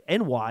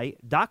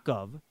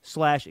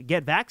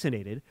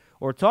ny.gov/getvaccinated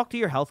or talk to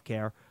your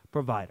healthcare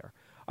provider.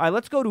 All right,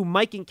 let's go to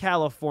Mike in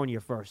California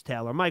first,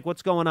 Taylor. Mike,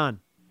 what's going on?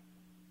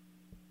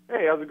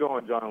 Hey, how's it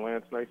going, John and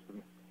Lance? Nice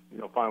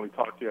to finally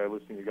talk to you. I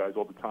listen to you guys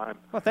all the time.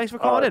 Well, thanks for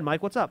calling in,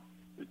 Mike. What's up?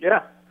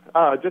 Yeah,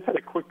 just had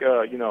a quick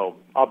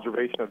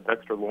observation of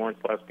Dexter Lawrence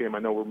last game. I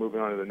know we're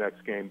moving on to the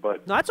next game,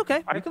 but No, that's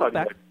okay. You can look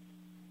back.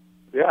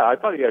 I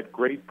thought he had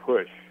great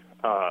push.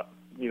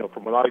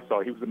 From what I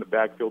saw, he was in the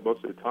backfield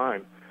most of the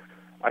time.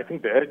 I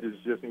think the edges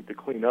just need to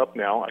clean up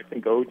now. I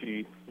think OG,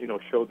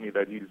 showed me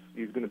that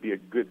he's going to be a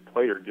good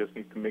player. Just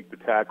needs to make the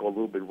tackle a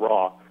little bit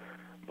raw.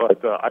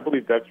 But I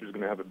believe Dexter's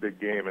going to have a big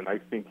game, and I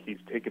think he's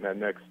taking that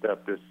next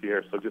step this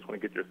year. So just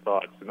want to get your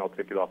thoughts, and I'll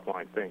take it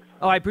offline. Thanks.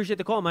 Oh, I appreciate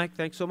the call, Mike.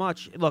 Thanks so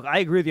much. Look, I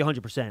agree with you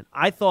 100%.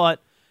 I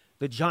thought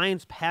the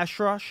Giants' pass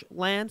rush,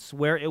 Lance,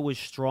 where it was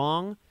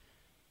strong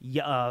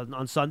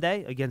on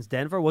Sunday against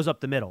Denver, was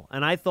up the middle.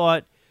 And I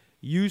thought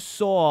you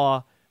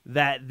saw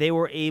that they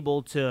were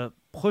able to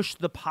push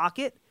the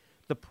pocket.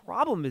 The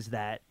problem is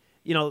that,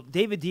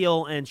 David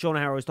Deal and Sean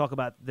O'Hara always talk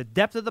about the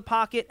depth of the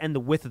pocket and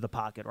the width of the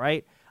pocket,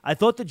 right? I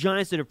thought the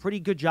Giants did a pretty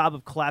good job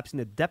of collapsing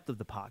the depth of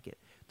the pocket.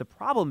 The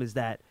problem is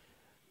that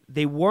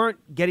they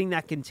weren't getting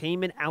that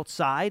containment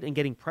outside and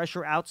getting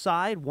pressure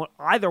outside,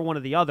 either one or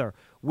the other,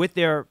 with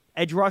their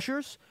edge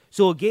rushers.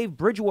 So it gave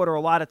Bridgewater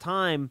a lot of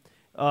time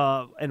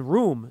and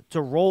room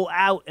to roll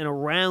out and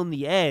around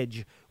the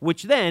edge,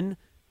 which then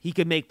he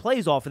could make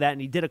plays off of that,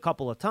 and he did a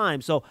couple of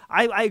times. So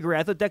I agree.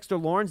 I thought Dexter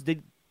Lawrence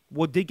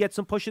did get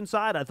some push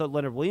inside. I thought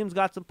Leonard Williams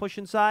got some push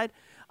inside.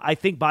 I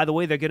think, by the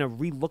way, they're going to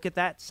relook at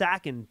that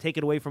sack and take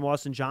it away from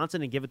Austin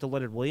Johnson and give it to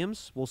Leonard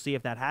Williams. We'll see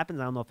if that happens.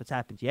 I don't know if it's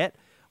happened yet.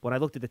 When I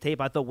looked at the tape,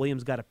 I thought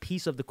Williams got a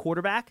piece of the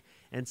quarterback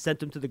and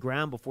sent him to the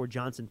ground before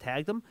Johnson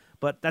tagged him.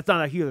 But that's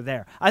not here or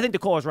there. I think the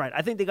call is right.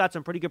 I think they got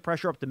some pretty good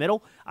pressure up the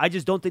middle. I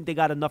just don't think they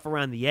got enough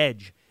around the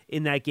edge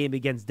in that game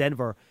against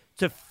Denver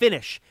to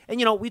finish.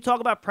 And, we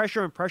talk about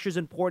pressure, and pressure is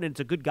important. It's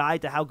a good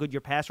guide to how good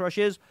your pass rush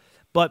is.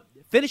 But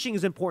finishing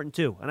is important,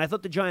 too. And I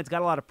thought the Giants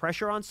got a lot of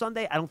pressure on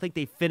Sunday. I don't think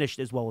they finished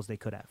as well as they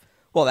could have.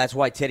 Well, that's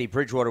why Teddy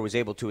Bridgewater was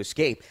able to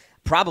escape.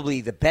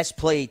 Probably the best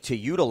play to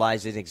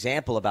utilize as an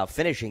example about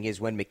finishing is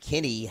when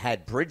McKinney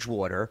had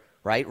Bridgewater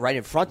right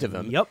in front of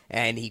him, Yep.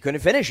 and he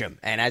couldn't finish him.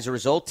 And as a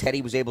result,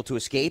 Teddy was able to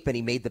escape, and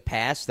he made the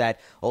pass that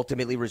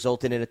ultimately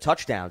resulted in a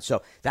touchdown.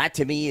 So that,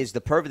 to me, is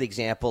the perfect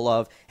example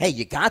of, hey,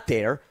 you got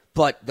there,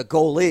 but the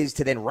goal is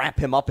to then wrap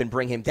him up and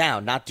bring him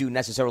down, not do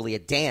necessarily a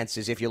dance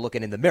as if you're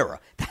looking in the mirror.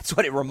 That's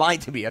what it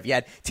reminded me of. You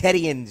had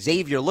Teddy and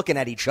Xavier looking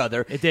at each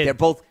other. It did. They're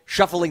both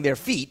shuffling their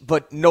feet,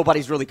 but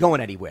nobody's really going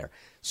anywhere.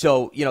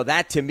 So,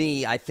 that to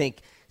me, I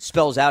think,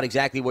 spells out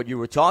exactly what you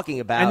were talking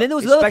about. And then there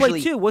was another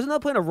play, too. Wasn't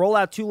that play in a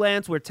rollout two,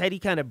 Lance, where Teddy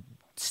kind of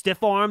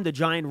stiff-armed the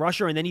Giant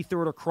rusher, and then he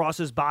threw it across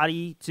his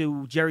body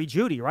to Jerry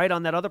Jeudy, right,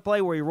 on that other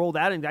play where he rolled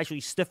out and actually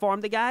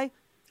stiff-armed the guy?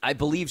 I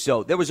believe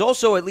so. There was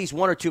also at least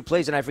one or two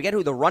plays, and I forget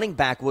who the running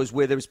back was,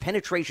 where there was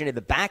penetration in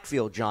the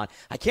backfield, John.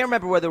 I can't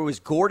remember whether it was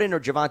Gordon or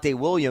Javonte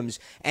Williams,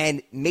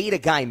 and made a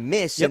guy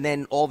miss, Yep. and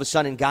then all of a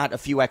sudden got a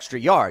few extra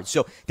yards.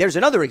 So there's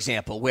another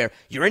example where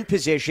you're in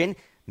position,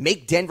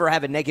 make Denver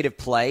have a negative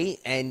play,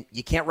 and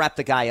you can't wrap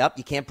the guy up,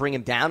 you can't bring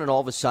him down, and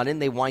all of a sudden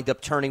they wind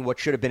up turning what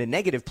should have been a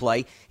negative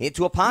play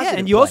into a positive Yeah,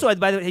 and you play. also had,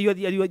 by the way,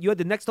 you had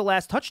the next to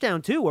last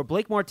touchdown, too, where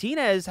Blake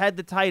Martinez had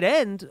the tight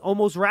end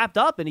almost wrapped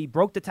up, and he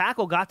broke the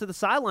tackle, got to the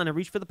sideline, and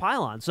reached for the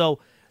pylon. So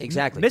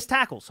Exactly. Missed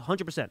tackles,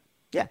 100%.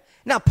 Yeah.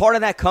 Now, part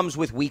of that comes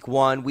with week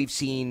one. We've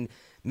seen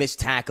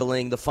missed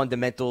tackling, the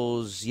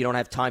fundamentals. You don't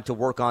have time to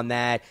work on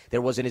that.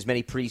 There wasn't as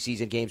many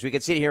preseason games. We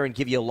could sit here and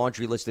give you a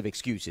laundry list of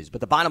excuses. But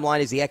the bottom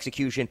line is the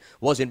execution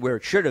wasn't where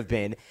it should have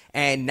been.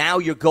 And now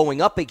you're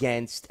going up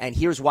against, and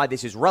here's why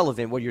this is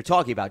relevant, what you're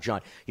talking about,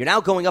 John. You're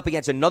now going up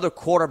against another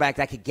quarterback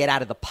that could get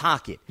out of the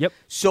pocket. Yep.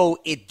 So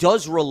it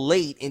does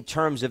relate in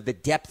terms of the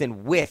depth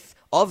and width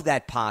of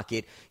that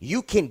pocket.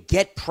 You can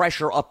get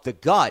pressure up the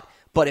gut,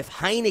 but if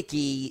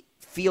Heineke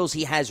feels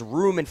he has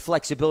room and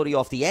flexibility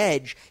off the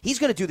edge, he's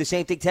going to do the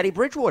same thing Teddy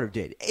Bridgewater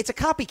did. It's a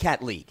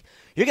copycat league.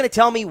 You're going to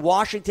tell me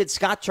Washington,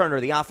 Scott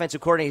Turner, the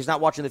offensive coordinator, he's not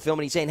watching the film,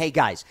 and he's saying, hey,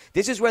 guys,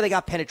 this is where they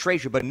got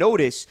penetration. But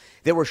notice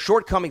there were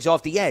shortcomings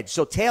off the edge.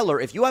 So,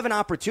 Taylor, if you have an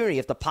opportunity,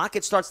 if the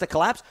pocket starts to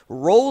collapse,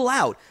 roll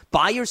out.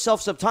 Buy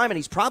yourself some time. And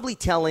he's probably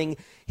telling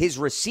his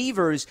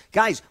receivers,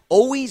 guys,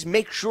 always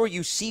make sure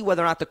you see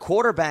whether or not the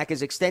quarterback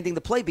is extending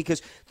the play,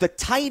 because the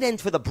tight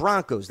end for the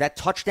Broncos, that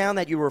touchdown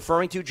that you were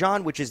referring to,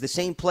 John, which is the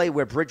same play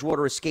where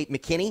Bridgewater escaped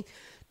McKinney,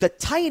 the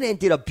tight end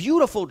did a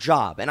beautiful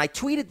job, and I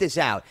tweeted this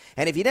out,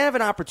 and if you didn't have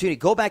an opportunity,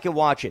 go back and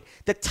watch it.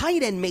 The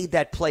tight end made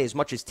that play as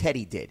much as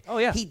Teddy did. Oh,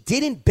 yeah. He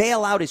didn't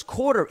bail out his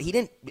he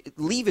didn't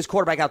leave his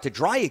quarterback out to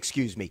dry,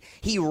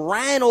 He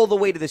ran all the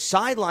way to the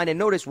sideline, and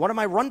notice, what am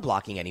I run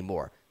blocking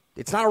anymore?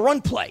 It's not a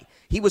run play.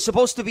 He was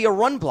supposed to be a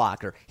run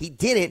blocker. He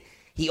didn't.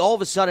 He all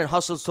of a sudden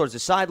hustles towards the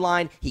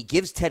sideline. He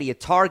gives Teddy a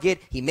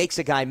target. He makes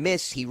a guy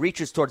miss. He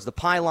reaches towards the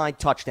pylon,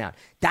 touchdown.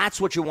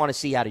 That's what you want to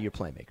see out of your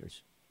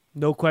playmakers.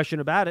 No question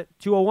about it.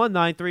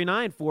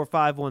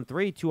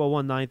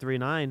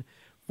 201-939-4513,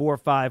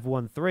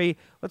 201-939-4513.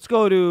 Let's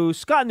go to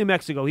Scott in New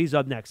Mexico. He's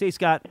up next. Hey,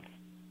 Scott.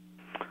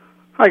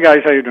 Hi, guys.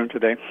 How you doing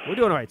today? We're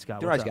doing all right,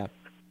 Scott. You're right, What's up? Scott.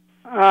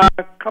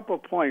 A couple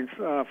of points.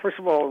 First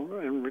of all,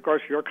 in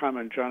regards to your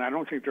comment, John, I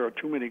don't think there are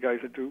too many guys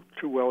that do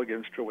too well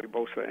against Joey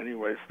Bosa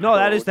anyways. No,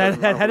 So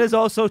that is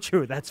also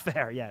true. That's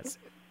fair, yes.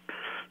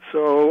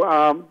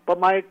 So, but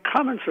my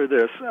comments are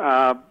this.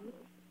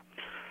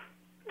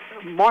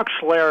 Mark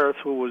Schlereth,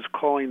 who was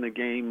calling the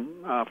game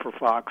for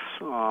Fox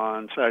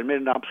on Saturday,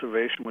 made an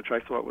observation which I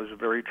thought was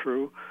very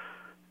true.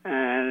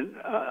 And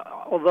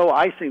although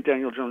I think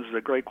Daniel Jones is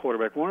a great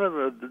quarterback, one of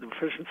the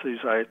deficiencies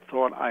I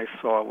thought I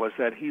saw was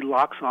that he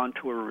locks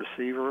onto a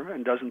receiver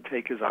and doesn't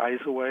take his eyes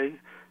away.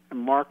 And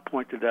Mark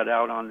pointed that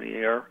out on the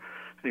air.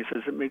 And he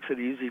says it makes it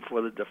easy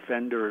for the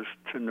defenders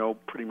to know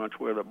pretty much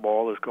where the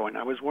ball is going.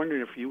 I was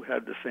wondering if you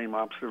had the same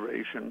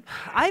observation.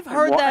 I've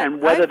heard that.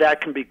 And whether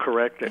that can be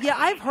corrected. Yeah,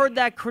 I've heard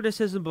that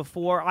criticism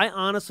before. I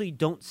honestly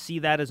don't see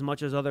that as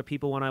much as other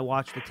people when I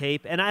watch the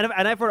tape. And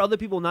I've heard other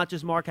people, not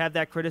just Mark, have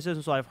that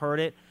criticism, so I've heard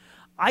it.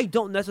 I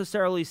don't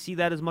necessarily see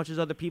that as much as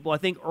other people. I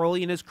think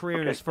early in his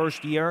career, in his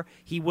first year,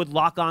 he would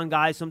lock on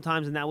guys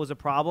sometimes, and that was a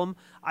problem.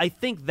 I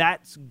think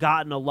that's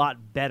gotten a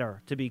lot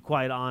better, to be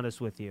quite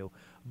honest with you.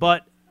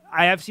 But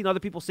I have seen other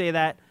people say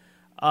that.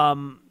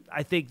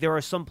 I think there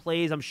are some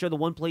plays. I'm sure the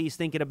one play he's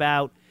thinking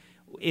about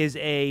is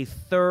a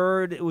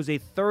third. It was a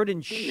third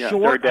and short.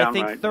 Third down, I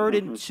think right. third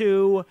and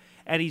 2,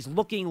 and he's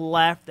looking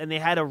left, and they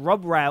had a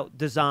rub route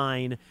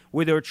design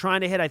where they were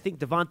trying to hit. I think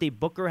Devontae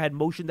Booker had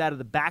motioned out of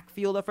the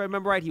backfield, if I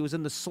remember right. He was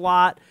in the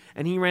slot,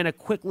 and he ran a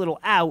quick little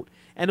out,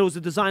 and it was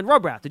a design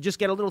rub route to just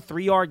get a little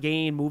 3-yard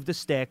gain, move the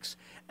sticks.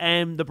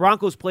 And the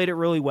Broncos played it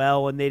really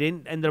well, and they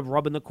didn't end up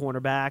rubbing the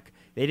cornerback.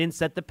 They didn't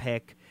set the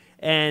pick.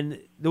 And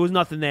there was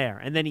nothing there.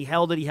 And then he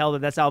held it.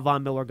 That's how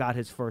Von Miller got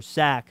his first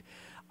sack.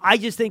 I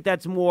just think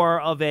that's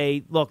more of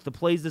a, look, the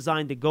play's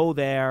designed to go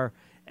there,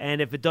 and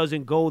if it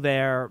doesn't go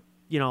there,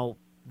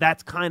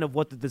 that's kind of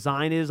what the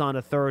design is on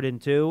a 3rd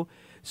and 2.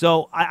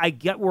 So I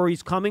get where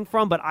he's coming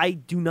from, but I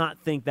do not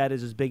think that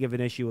is as big of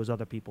an issue as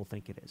other people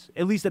think it is,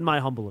 at least in my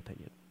humble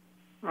opinion.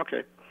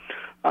 Okay.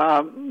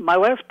 My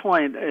last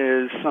point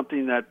is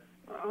something that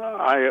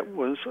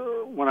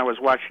when I was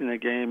watching the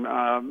game,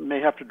 may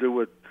have to do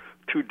with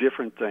two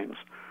different things.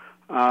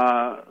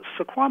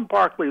 Saquon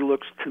Barkley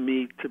looks to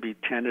me to be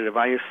tentative,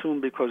 I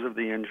assume because of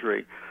the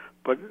injury.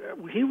 But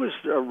he was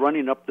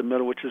running up the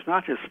middle, which is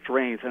not his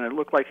strength, and it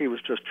looked like he was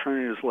just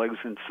turning his legs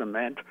in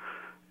cement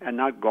and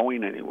not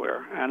going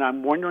anywhere. And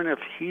I'm wondering if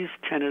he's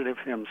tentative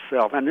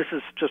himself. And this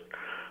is just,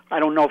 I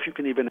don't know if you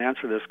can even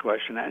answer this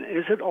question. And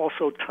is it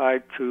also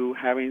tied to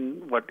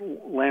having what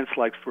Lance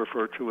likes to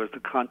refer to as the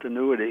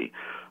continuity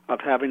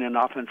of having an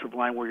offensive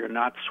line where you're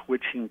not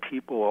switching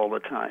people all the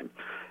time?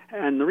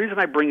 And the reason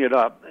I bring it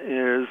up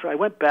is I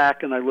went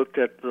back and I looked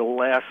at the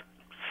last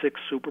 6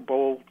 Super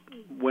Bowl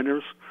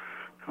winners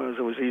because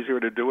it was easier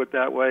to do it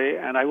that way,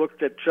 and I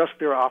looked at just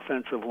their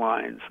offensive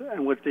lines.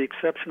 And with the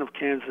exception of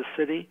Kansas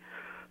City,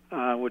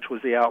 which was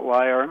the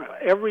outlier,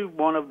 every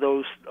one of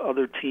those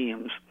other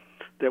teams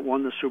that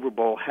won the Super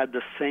Bowl had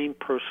the same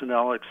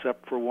personnel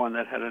except for one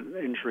that had an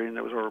injury and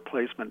there was a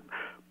replacement.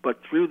 But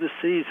through the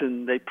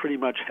season, they pretty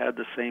much had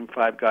the same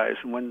 5 guys.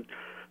 And when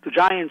the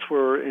Giants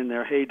were in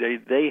their heyday,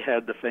 they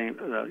had the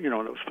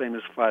those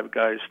famous 5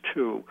 guys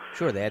too.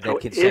 Sure, they had that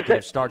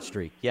consecutive start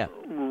streak. Yeah.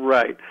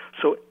 Right.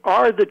 So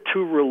are the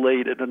two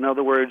related? In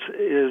other words,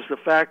 is the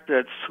fact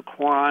that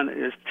Saquon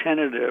is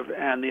tentative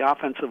and the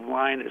offensive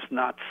line is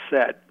not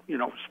set, as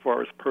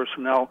far as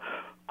personnel,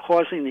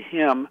 causing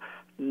him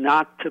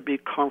not to be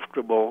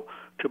comfortable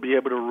to be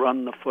able to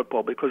run the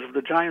football? Because if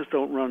the Giants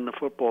don't run the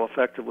football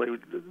effectively,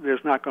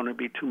 there's not going to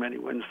be too many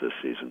wins this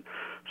season.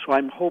 So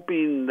I'm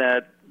hoping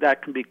that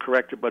can be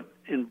corrected. But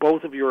in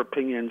both of your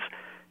opinions,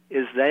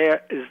 is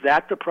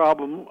that the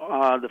problem,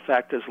 the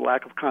fact there's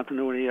lack of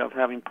continuity of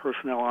having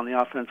personnel on the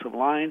offensive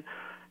line,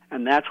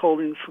 and that's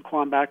holding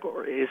Saquon back,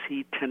 or is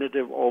he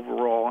tentative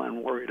overall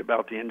and worried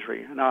about the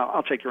injury? And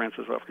I'll take your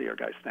answers off the air,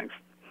 guys. Thanks.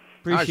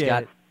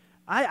 Appreciate it.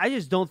 I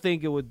just don't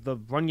think the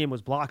run game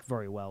was blocked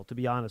very well, to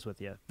be honest with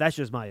you. That's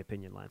just my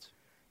opinion, Lance.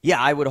 Yeah,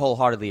 I would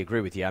wholeheartedly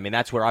agree with you. I mean,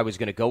 that's where I was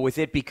going to go with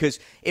it because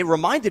it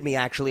reminded me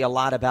actually a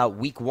lot about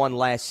Week 1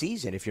 last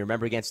season, if you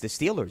remember, against the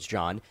Steelers,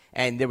 John.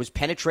 And there was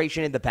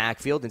penetration in the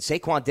backfield, and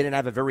Saquon didn't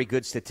have a very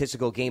good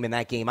statistical game in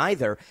that game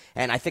either.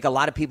 And I think a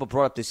lot of people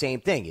brought up the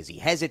same thing. Is he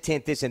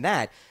hesitant, this and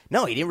that?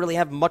 No, he didn't really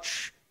have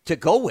much to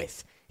go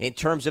with in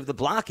terms of the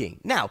blocking.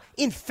 Now,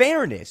 in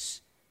fairness,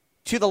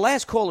 to the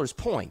last caller's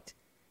point,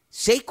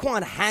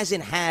 Saquon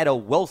hasn't had a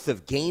wealth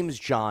of games,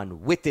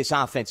 John, with this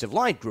offensive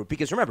line group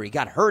because, remember, he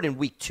got hurt in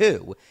Week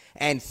 2,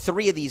 and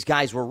 3 of these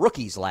guys were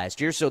rookies last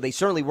year, so they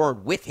certainly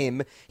weren't with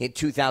him in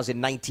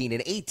 2019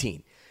 and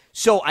 18.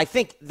 So I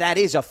think that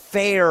is a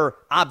fair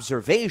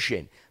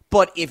observation.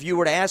 But if you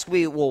were to ask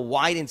me, well,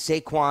 why didn't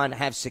Saquon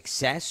have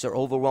success or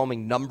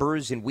overwhelming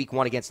numbers in Week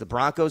 1 against the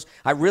Broncos,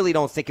 I really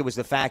don't think it was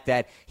the fact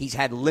that he's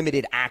had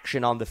limited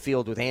action on the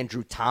field with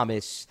Andrew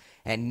Thomas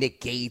and Nick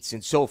Gates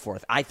and so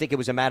forth. I think it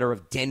was a matter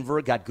of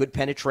Denver got good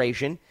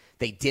penetration.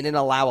 They didn't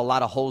allow a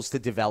lot of holes to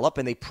develop,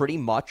 and they pretty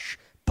much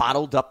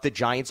bottled up the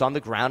Giants on the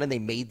ground, and they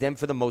made them,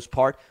 for the most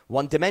part,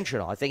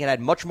 one-dimensional. I think it had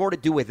much more to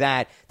do with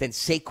that than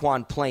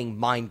Saquon playing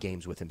mind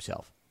games with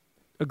himself.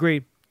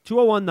 Agreed.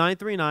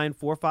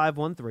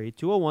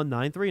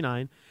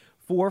 201-939-4513.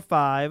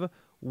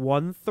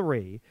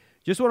 201-939-4513.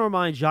 Just want to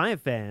remind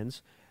Giant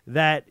fans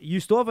that you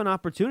still have an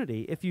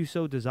opportunity, if you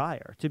so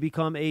desire, to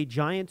become a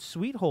Giants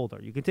suite holder.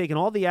 You can take in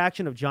all the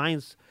action of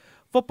Giants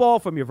football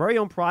from your very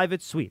own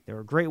private suite.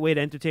 They're a great way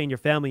to entertain your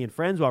family and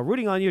friends while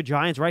rooting on your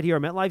Giants right here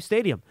at MetLife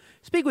Stadium.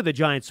 Speak with a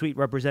Giants suite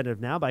representative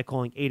now by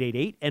calling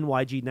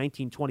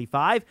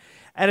 888-NYG-1925.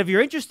 And if you're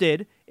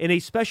interested in a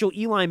special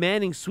Eli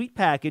Manning suite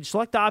package,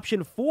 select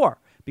option 4,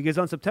 because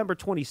on September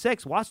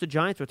 26th, watch the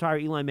Giants retire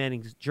Eli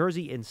Manning's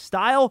jersey in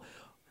style.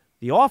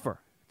 The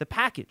offer, the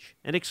package,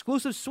 an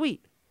exclusive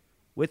suite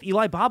with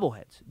Eli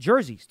bobbleheads,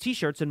 jerseys,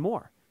 T-shirts, and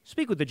more.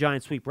 Speak with the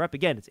Giants sweep rep.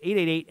 Again, it's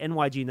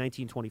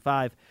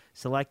 888-NYG-1925.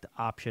 Select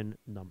option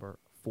number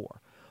 4.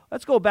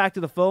 Let's go back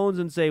to the phones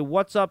and say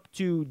what's up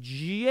to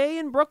Jay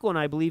in Brooklyn.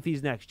 I believe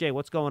he's next. Jay,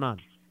 what's going on?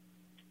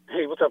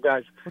 Hey, what's up,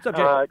 guys? What's up,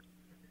 Jay?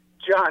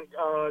 John,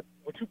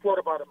 what you brought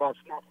about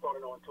snaps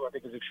starting on too, I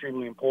think is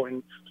extremely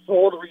important for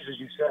all the reasons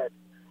you said.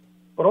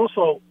 But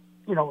also,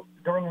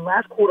 during the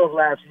last quarter of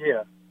last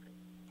year,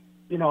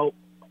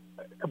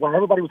 when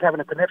everybody was having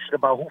a connection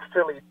about who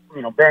Philly,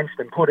 benched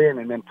and put in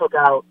and then took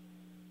out,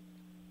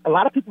 a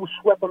lot of people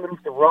swept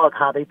underneath the rug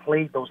how they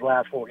played those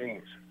last 4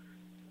 games.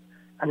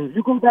 I mean, if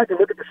you go back and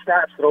look at the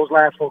stats for those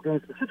last 4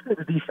 games, specifically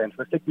the defense,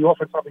 let's take the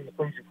offense up in the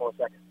equation for a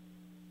second.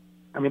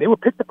 I mean, they were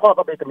picked apart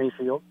by Baker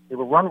Mayfield. They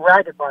were run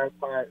ragged by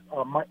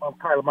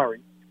Kyler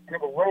Murray, and they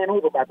were ran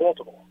over by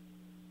Baltimore.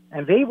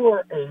 And they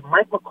were a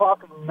Mike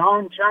McCarthy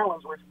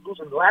non-challenge with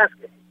losing the last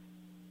game.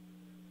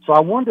 So I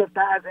wonder if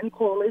that has any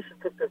correlation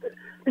to this. To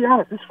be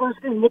honest, this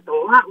first game looked a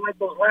lot like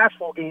those last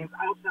 4 games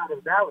outside of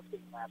the Dallas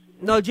game last year.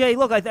 No, Jay,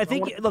 look, I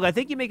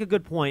think you make a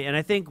good point, and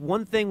I think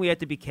one thing we have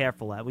to be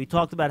careful at. We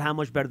talked about how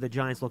much better the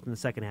Giants looked in the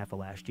second half of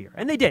last year,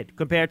 and they did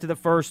compared to the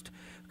first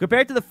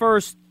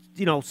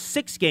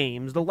 6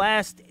 games. The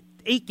last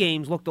 8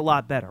 games looked a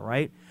lot better,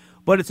 right?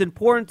 But it's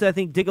important to, I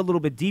think, dig a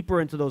little bit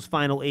deeper into those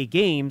final 8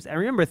 games. And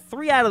remember,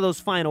 3 out of those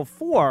final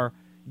 4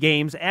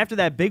 games after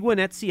that big win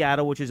at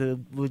Seattle, which is a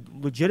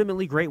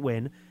legitimately great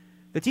win,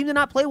 the team did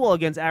not play well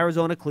against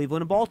Arizona,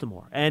 Cleveland, and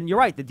Baltimore. And you're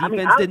right, the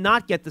defense did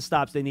not get the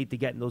stops they need to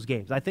get in those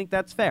games. I think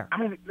that's fair. I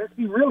mean, let's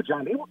be real,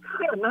 John. They were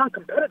kind of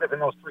non-competitive in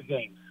those 3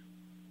 games.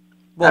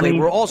 Well, they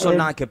were also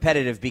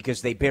non-competitive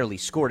because they barely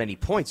scored any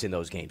points in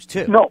those games,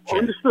 too. No, Jay.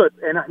 understood.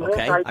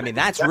 Okay, I mean,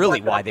 that's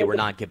really why they were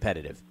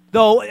non-competitive.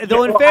 Though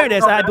in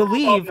fairness, I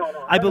believe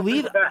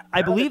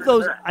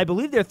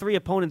their 3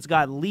 opponents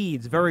got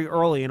leads very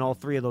early in all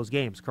 3 of those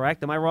games.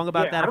 Correct? Am I wrong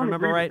about that? If I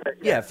remember right.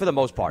 Yeah, for the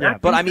most part. Yeah.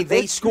 But I mean,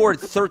 they scored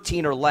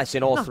 13 or less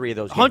in all 3 of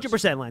those games.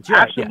 100%, Lance. You're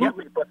Absolutely. right.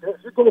 Yeah. But if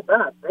you go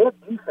back, their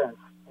defense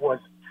was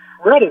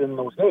shredded in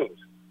those games.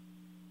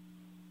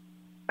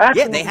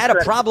 Yeah, they had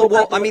a problem.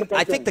 Well, I mean,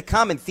 I think the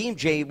common theme,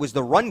 Jay, was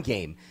the run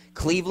game.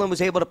 Cleveland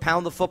was able to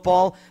pound the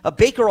football.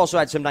 Baker also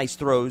had some nice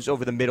throws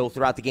over the middle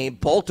throughout the game.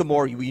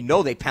 Baltimore,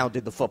 they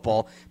pounded the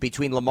football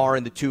between Lamar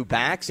and the 2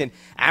 backs. And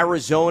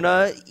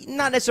Arizona,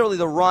 not necessarily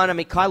the run. I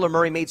mean, Kyler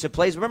Murray made some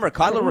plays. Remember,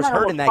 Kyler was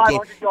hurt in that game.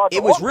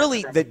 It was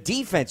really the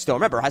defense, though.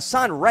 Remember,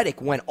 Hassan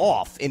Reddick went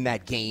off in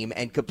that game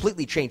and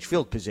completely changed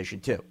field position,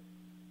 too.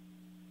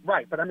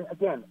 Right, but I mean,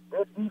 again,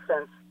 their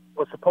defense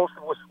was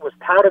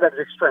touted as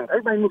its strength.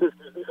 Everybody knew this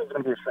defense was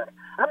going to be a strength.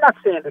 I'm not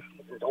saying this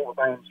season's over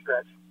by any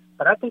stretch,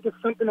 but I think it's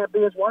something that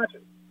bears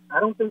watching. I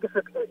don't think we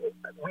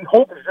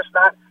hope it's just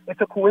not, it's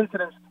a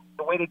coincidence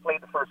the way they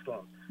played the first game.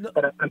 No.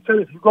 But I'm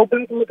telling you, if you go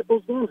back and look at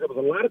those games, there was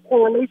a lot of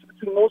correlation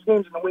between those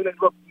games and the way they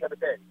looked the other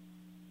day.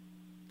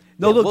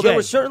 Well, there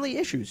were certainly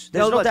issues.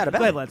 There's no doubt about it.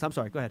 Go ahead, Lance. I'm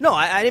sorry. Go ahead. No,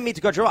 I didn't mean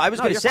to cut you off. I was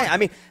going to say, fine. I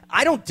mean,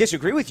 I don't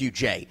disagree with you,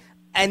 Jay.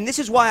 And this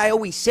is why I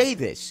always say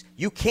this.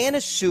 You can't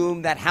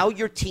assume that how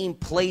your team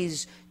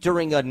plays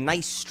during a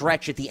nice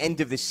stretch at the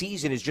end of the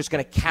season is just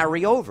going to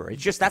carry over.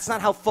 It's just that's not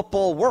how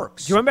football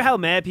works. Do you remember how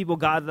mad people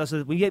got at us?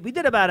 We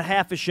did about a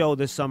half a show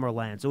this summer,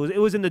 Lance. It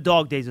was in the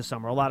dog days of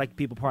summer. A lot of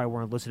people probably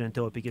weren't listening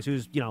to it because it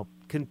was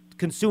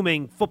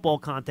consuming football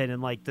content in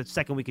like the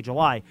second week of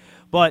July.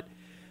 But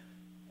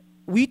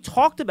we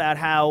talked about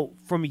how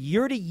from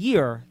year to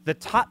year the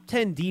top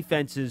 10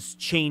 defenses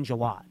change a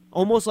lot.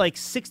 Almost like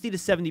 60 to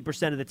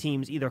 70% of the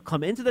teams either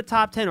come into the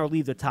top 10 or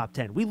leave the top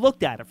 10. We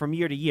looked at it from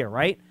year to year,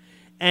 right?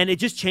 And it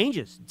just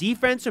changes.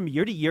 Defense from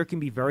year to year can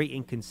be very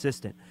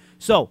inconsistent.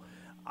 So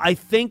I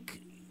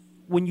think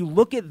when you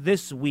look at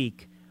this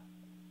week,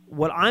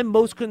 what I'm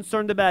most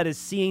concerned about is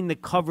seeing the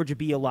coverage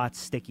be a lot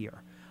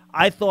stickier.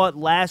 I thought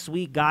last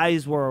week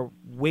guys were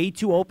way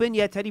too open.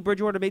 Yeah, Teddy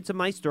Bridgewater made some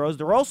nice throws.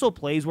 There were also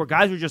plays where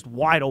guys were just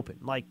wide open.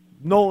 Like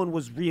no one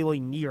was really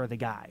near the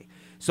guy.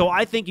 So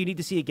I think you need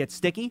to see it get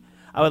sticky.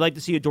 I would like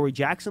to see Adoree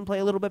Jackson play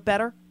a little bit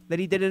better than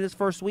he did in his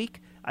first week.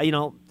 I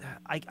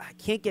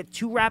can't get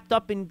too wrapped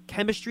up in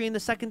chemistry in the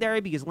secondary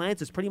because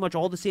Lance is pretty much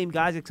all the same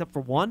guys except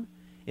for one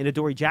in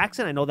Adoree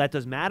Jackson. I know that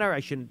does matter.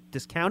 I shouldn't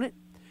discount it.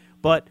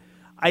 But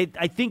I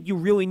think you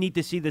really need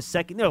to see the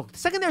secondary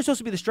is supposed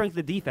to be the strength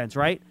of the defense,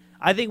 right?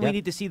 I think we Yeah.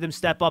 need to see them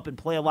step up and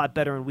play a lot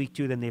better in week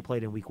 2 than they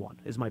played in week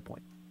 1, is my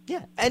point.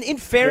 Yeah, and in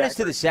fairness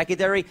to the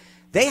secondary,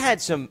 they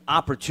had some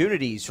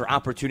opportunities for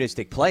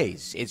opportunistic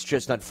plays. It's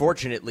just,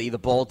 unfortunately, the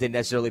ball didn't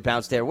necessarily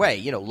bounce their way.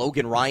 You know,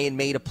 Logan Ryan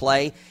made a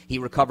play. He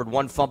recovered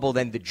one fumble.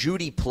 Then the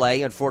Judy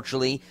play,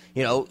 unfortunately,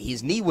 you know,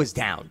 his knee was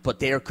down. But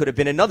there could have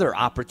been another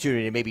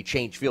opportunity to maybe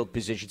change field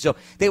position. So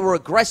they were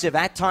aggressive.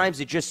 At times,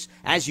 it just,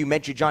 as you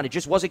mentioned, John, it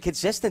just wasn't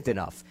consistent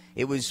enough.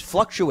 It was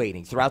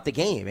fluctuating throughout the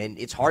game. And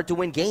it's hard to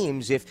win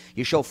games if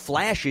you show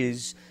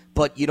flashes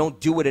but you don't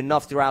do it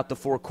enough throughout the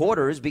 4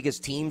 quarters because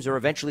teams are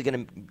eventually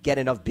going to get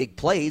enough big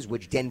plays,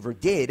 which Denver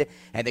did,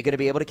 and they're going to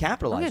be able to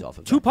capitalize off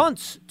of Two that.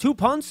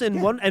 punts,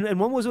 and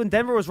one was when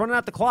Denver was running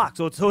out the clock.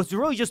 So it's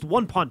really just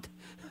one punt,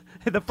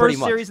 the first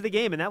series of the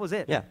game, and that was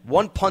it. Yeah,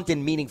 one punt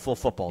in meaningful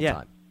football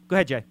time. Go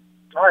ahead, Jay.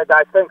 All right,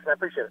 guys. Thanks. I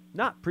appreciate it.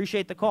 No,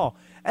 appreciate the call.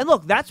 And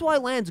look, that's why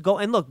Lance go.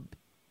 And look,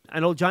 I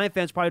know Giant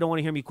fans probably don't want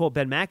to hear me quote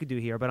Ben McAdoo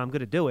here, but I'm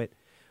going to do it.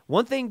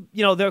 One thing,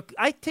 you know,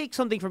 I take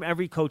something from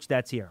every coach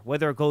that's here,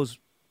 whether it goes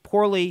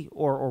poorly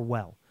or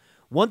well.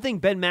 One thing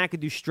Ben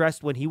McAdoo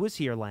stressed when he was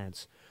here,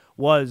 Lance,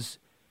 was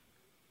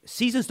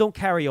seasons don't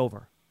carry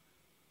over.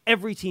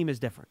 Every team is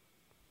different.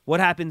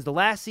 What happens the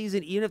last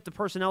season, even if the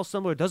personnel's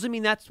similar, doesn't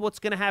mean that's what's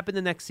going to happen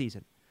the next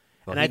season.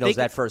 Well, and he knows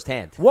that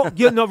firsthand. Well,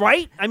 you know,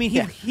 right? I mean,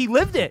 he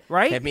lived it,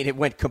 right? I mean, it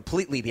went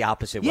completely the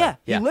opposite way. Yeah,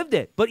 he lived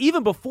it. But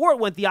even before it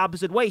went the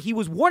opposite way, he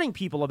was warning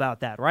people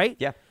about that, right?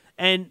 Yeah.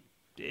 And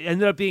it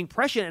ended up being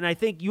prescient. And I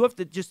think you have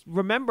to just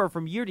remember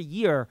from year to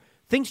year,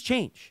 things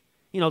change.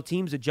 You know,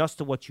 teams adjust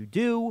to what you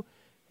do.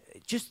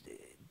 Just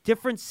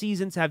different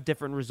seasons have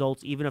different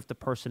results, even if the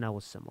personnel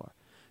is similar.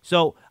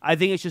 So I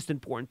think it's just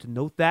important to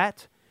note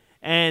that.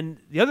 And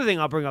the other thing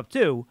I'll bring up,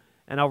 too,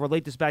 and I'll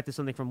relate this back to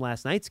something from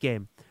last night's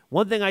game,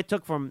 one thing I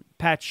took from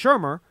Pat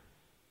Shurmur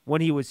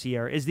when he was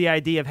here is the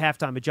idea of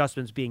halftime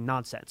adjustments being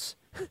nonsense.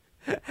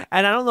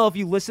 And I don't know if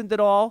you listened at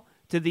all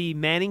to the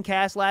Manning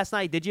cast last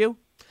night, did you?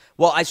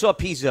 Well, I saw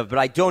pieces of it, but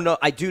I don't know.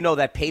 I do know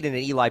that Peyton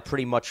and Eli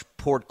pretty much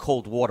poured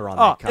cold water on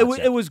that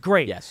concept. It was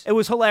great. Yes. It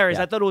was hilarious.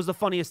 Yeah. I thought it was the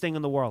funniest thing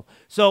in the world.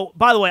 So,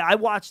 by the way, I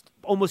watched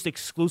almost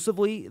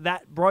exclusively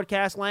that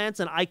broadcast, Lance,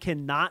 and I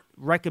cannot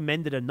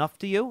recommend it enough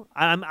to you.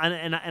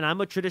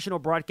 I'm a traditional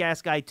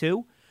broadcast guy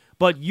too,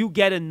 but you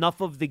get enough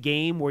of the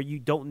game where you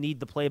don't need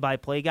the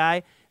play-by-play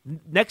guy.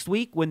 Next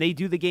week, when they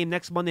do the game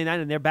next Monday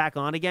night and they're back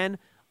on again,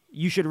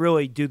 you should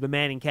really do the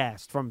Manning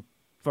cast from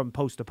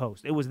post to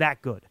post. It was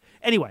that good.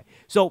 Anyway,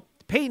 so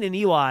Peyton and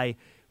Eli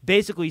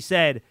basically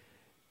said,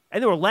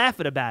 and they were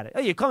laughing about it,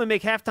 hey, you come and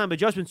make halftime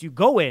adjustments, you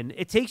go in.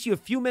 It takes you a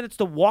few minutes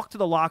to walk to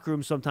the locker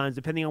room sometimes,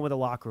 depending on where the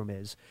locker room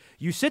is.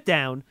 You sit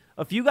down.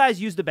 A few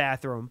guys use the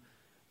bathroom.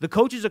 The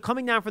coaches are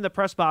coming down from the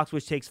press box,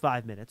 which takes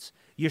 5 minutes.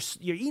 You're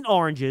eating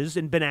oranges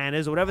and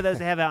bananas or whatever they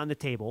have out on the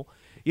table.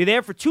 You're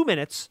there for 2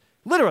 minutes,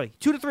 literally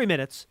 2 to 3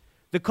 minutes.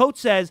 The coach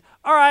says,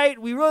 all right,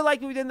 we really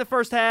like what we did in the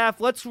first half.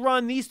 Let's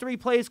run these 3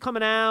 plays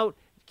coming out.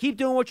 Keep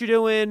doing what you're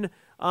doing.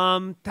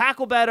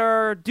 Tackle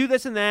better, do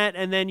this and that,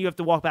 and then you have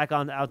to walk back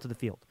out to the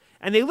field.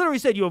 And they literally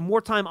said you have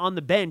more time on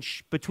the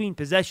bench between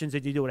possessions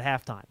than you do at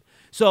halftime.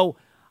 So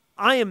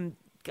I'm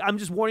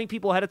just warning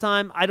people ahead of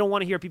time. I don't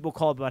want to hear people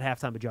call about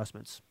halftime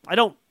adjustments. I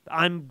don't.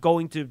 I'm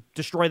going to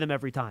destroy them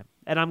every time.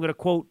 And I'm going to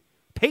quote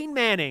Peyton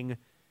Manning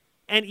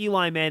and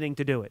Eli Manning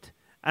to do it.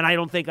 And I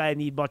don't think I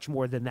need much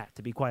more than that,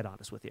 to be quite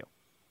honest with you.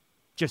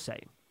 Just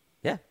saying.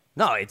 Yeah.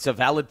 No, it's a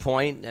valid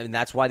point, and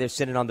that's why they're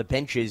sitting on the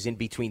benches in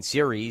between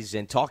series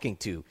and talking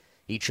to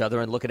each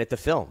other and looking at the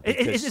film.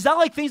 It's not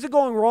like things are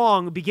going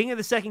wrong beginning of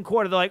the second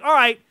quarter. They're like, all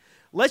right,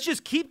 let's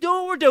just keep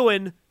doing what we're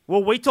doing.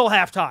 We'll wait till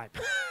halftime.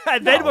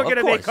 And then we're going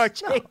to make our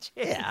changes.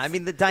 No. Yeah, I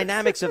mean, the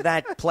dynamics of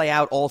that play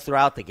out all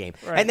throughout the game.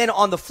 Right. And then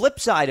on the flip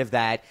side of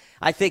that,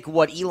 I think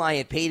what Eli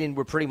and Peyton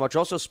were pretty much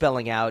also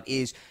spelling out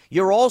is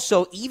you're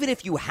also, even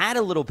if you had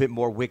a little bit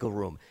more wiggle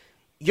room,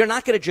 you're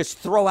not going to just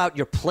throw out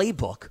your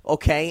playbook,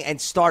 okay,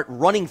 and start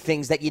running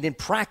things that you didn't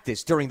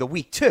practice during the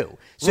week, too.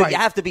 So you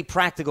have to be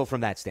practical from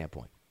that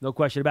standpoint. No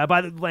question about it.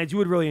 By the way, Lance, you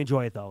would really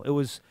enjoy it, though. It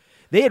was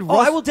they had.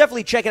 I will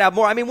definitely check it out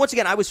more. I mean, once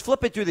again, I was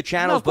flipping through the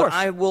channels, No, but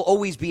I will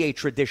always be a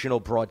traditional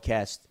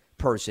broadcast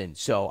person,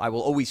 so I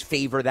will always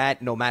favor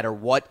that no matter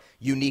what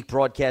unique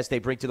broadcast they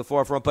bring to the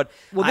forefront. But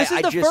this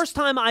is the first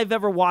time I've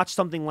ever watched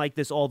something like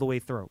this all the way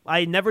through. I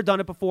had never done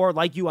it before.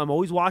 Like you, I'm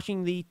always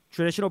watching the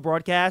traditional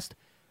broadcast.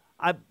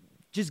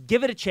 Just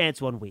give it a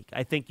chance one week.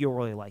 I think you'll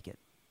really like it.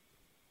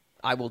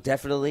 I will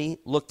definitely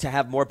look to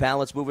have more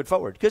balance moving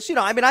forward. Because,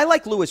 I mean, I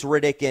like Louis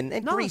Riddick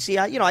and Greasy.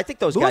 I think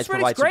those guys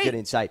provide some good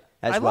insight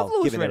as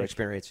well, given their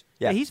experience.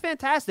 Yeah, he's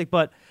fantastic.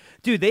 But,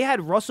 dude, they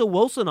had Russell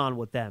Wilson on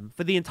with them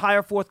for the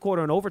entire fourth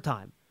quarter and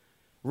overtime,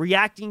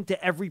 reacting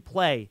to every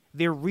play.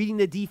 They're reading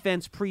the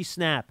defense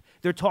pre-snap.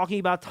 They're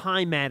talking about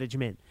time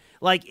management.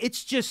 Like,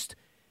 it's just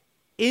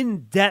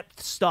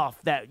in-depth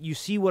stuff that you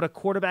see what a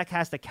quarterback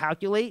has to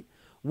calculate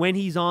when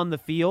he's on the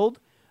field.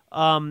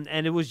 And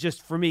it was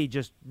just, for me,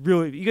 just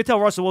really, you could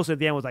tell Russell Wilson at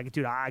the end was like,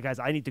 dude, guys,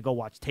 I need to go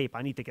watch tape.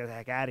 I need to get the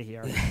heck out of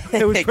here.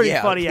 It was pretty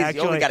funny,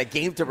 actually. You only got a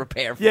game to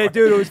prepare for. Yeah,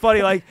 dude, it was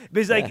funny. Like,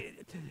 because,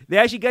 they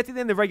actually get to the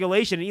end of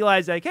regulation, and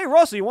Eli's like, "Hey,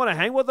 Russell, you want to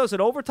hang with us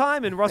at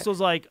overtime?" And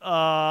Russell's like,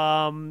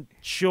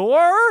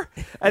 sure.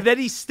 And then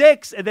he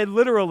sticks, and then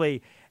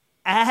literally,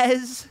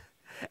 as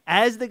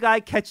the guy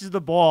catches the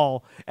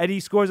ball and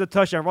he scores a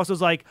touchdown,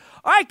 Russell's like,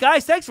 "All right,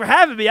 guys, thanks for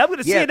having me. I'm going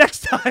to see you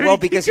next time." Well,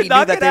 because he knew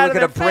that they were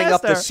going to bring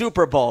up the faster.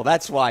 Super Bowl.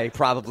 That's why,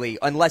 probably,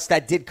 unless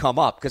that did come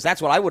up, because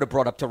that's what I would have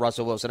brought up to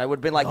Russell Wilson. I would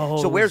have been like,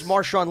 so where's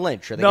Marshawn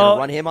Lynch? Are they going to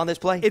run him on this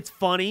play? It's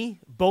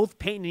funny. Both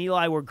Peyton and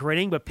Eli were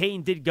grinning, but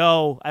Peyton did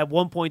go at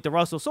one point to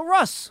Russell. "So,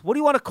 Russ, what do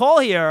you want to call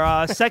here?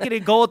 Second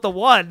and goal at the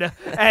 1."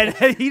 And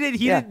he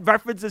didn't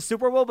reference the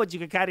Super Bowl, but you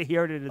could kind of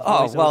hear it in his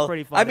voice. It was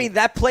pretty funny. I mean,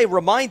 that play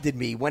reminded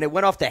me when it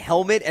went off the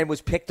helmet and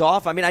was picked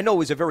off. I mean, I know it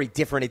was a very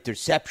different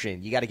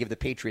interception. You got to give the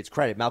Patriots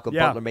credit. Malcolm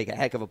Butler made a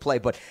heck of a play,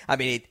 but I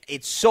mean,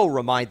 it so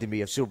reminded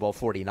me of Super Bowl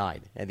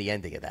 49 and the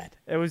ending of that.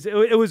 It was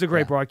a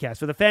great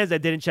broadcast. For the fans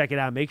that didn't check it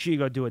out, make sure you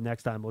go do it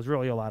next time. It was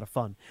really a lot of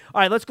fun.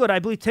 All right, let's go to, I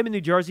believe Tim in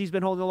New Jersey has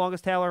been holding the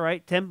longest, Taylor,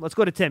 right? Tim? Let's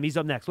go to Tim. He's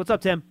up next. What's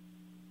up, Tim?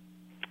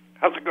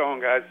 How's it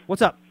going, guys?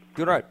 What's up?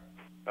 Good, right.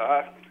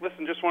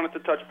 Listen, just wanted to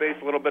touch base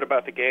a little bit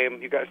about the game.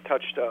 You guys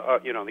touched,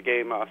 the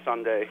game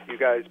Sunday. You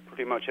guys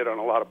pretty much hit on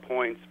a lot of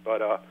points,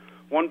 but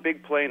one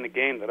big play in the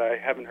game that I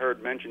haven't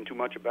heard mentioned too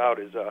much about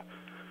is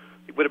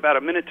with about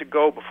a minute to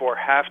go before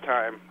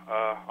halftime,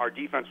 our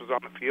defense was on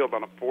the field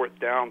on a 4th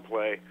down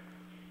play,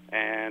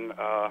 and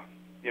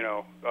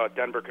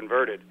Denver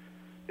converted.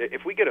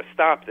 If we get a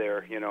stop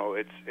there,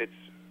 it's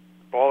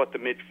ball at the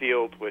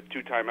midfield with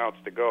 2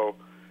 timeouts to go.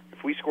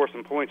 If we score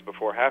some points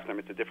before halftime,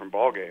 it's a different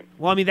ball game.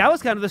 Well, I mean, that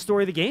was kind of the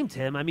story of the game,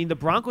 Tim. I mean, the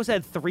Broncos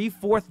had 3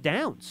 4th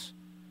downs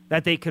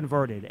that they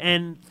converted,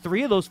 and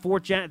 3 of those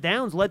 4th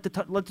downs led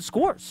to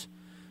scores.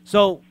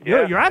 So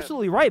you're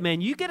absolutely right,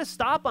 man. You get a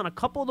stop on a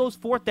couple of those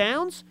 4th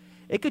downs,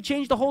 it could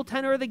change the whole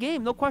tenor of the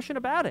game. No question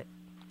about it.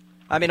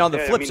 I mean, on the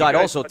flip side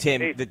also,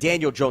 Tim, the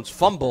Daniel Jones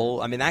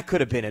fumble, I mean, that could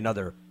have been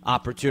another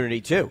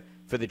opportunity, too,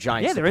 for the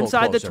Giants to they're pull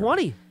inside closer. the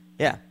 20.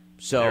 Yeah.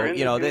 So,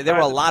 there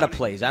were a lot of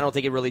plays. I don't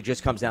think it really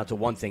just comes down to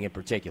one thing in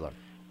particular.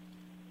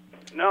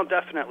 No,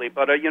 definitely.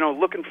 But,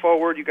 looking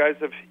forward, you guys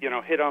have,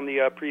 hit on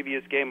the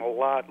previous game a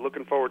lot.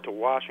 Looking forward to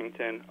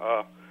Washington.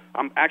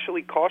 I'm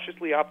actually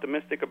cautiously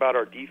optimistic about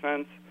our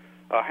defense.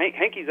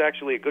 Hankey's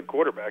actually a good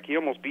quarterback. He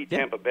almost beat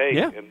Tampa Bay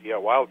in the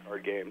wild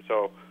card game.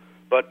 So,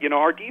 but,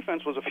 our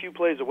defense was a few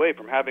plays away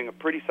from having a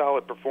pretty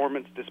solid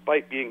performance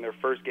despite being their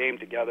first game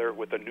together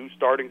with a new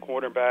starting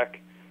quarterback,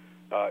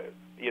 a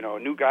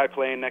new guy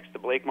playing next to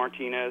Blake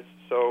Martinez.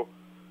 So,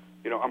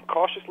 I'm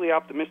cautiously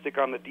optimistic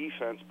on the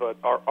defense, but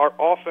our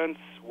offense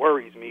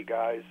worries me,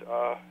 guys.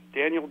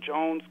 Daniel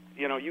Jones,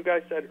 you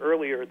guys said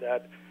earlier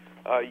that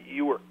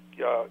you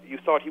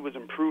thought he was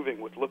improving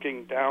with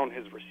looking down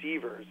his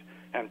receivers.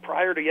 And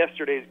prior to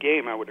yesterday's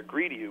game, I would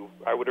agree to you.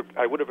 I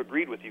would have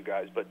agreed with you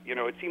guys, but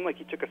it seemed like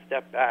he took a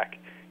step back.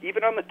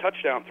 Even on the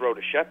touchdown throw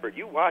to Shepard,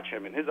 you watch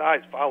him, and his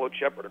eyes followed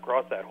Shepard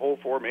across that whole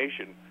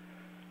formation.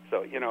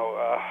 So Tim,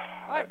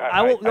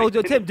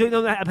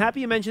 I'm happy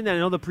you mentioned that. I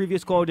know the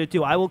previous caller did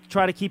too. I will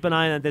try to keep an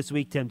eye on it this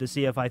week, Tim, to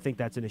see if I think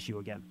that's an issue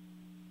again.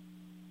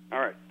 All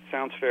right,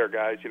 sounds fair,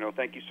 guys.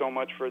 Thank you so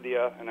much for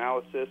the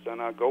analysis,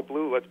 and go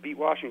Blue. Let's beat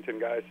Washington,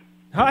 guys.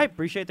 All right,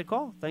 appreciate the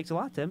call. Thanks a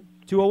lot, Tim.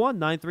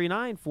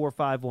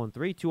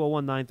 201-939-4513,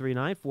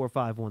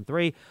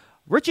 201-939-4513.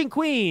 Rich in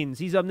Queens,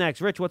 he's up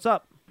next. Rich, what's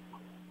up?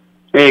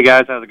 Hey,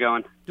 guys, how's it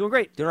going? Doing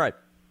great. Doing all right.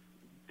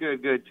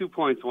 Good. 2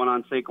 points, one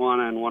on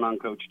Saquon and one on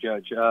Coach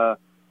Judge.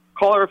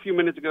 Caller a few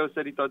minutes ago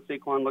said he thought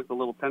Saquon looked a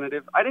little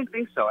tentative. I didn't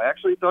think so. I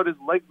actually thought his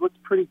legs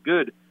looked pretty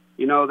good.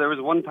 There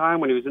was one time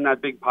when he was in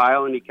that big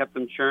pile and he kept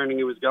them churning,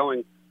 he was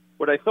going.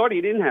 What I thought he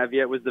didn't have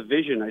yet was the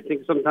vision. I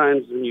think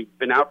sometimes when you've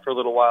been out for a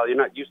little while, you're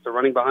not used to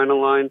running behind a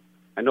line.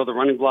 I know the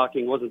running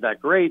blocking wasn't that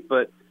great,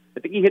 but I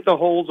think he hit the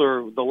holes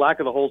or the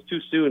lack of the holes too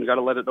soon. Got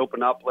to let it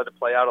open up, let it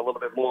play out a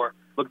little bit more.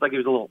 Looked like he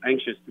was a little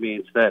anxious to me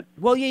instead.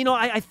 Well,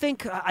 I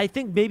think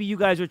maybe you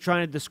guys are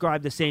trying to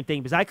describe the same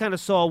thing because I kind of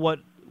saw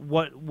what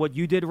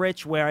you did,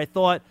 Rich, where I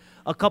thought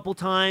a couple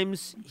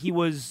times he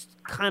was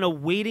kind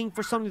of waiting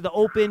for something to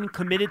open,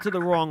 committed to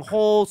the wrong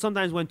hole,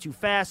 sometimes went too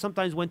fast,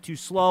 sometimes went too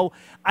slow.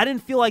 I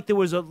didn't feel like there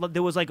was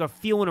like a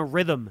feel and a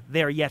rhythm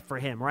there yet for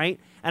him, right?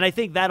 And I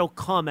think that'll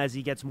come as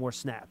he gets more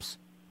snaps.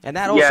 And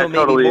that also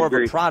may be more of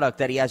a product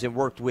that he hasn't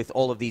worked with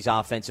all of these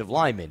offensive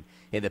linemen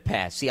in the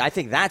past. See, I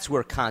think that's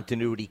where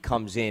continuity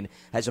comes in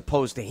as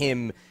opposed to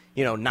him,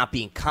 not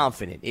being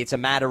confident. It's a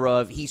matter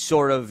of he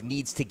sort of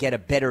needs to get a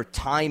better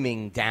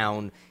timing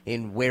down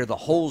in where the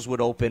holes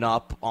would open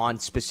up on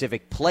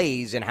specific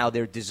plays and how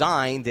they're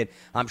designed. And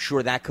I'm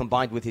sure that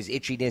combined with his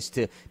itchiness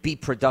to be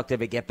productive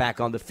and get back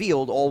on the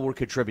field, all were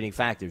contributing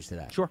factors to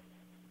that. Sure.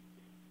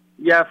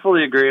 Yeah, I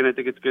fully agree, and I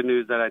think it's good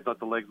news that I thought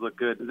the legs looked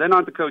good. Then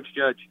on to Coach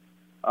Judge.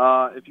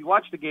 If you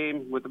watch the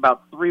game with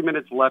about 3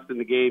 minutes left in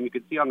the game, you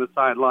could see on the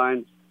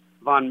sidelines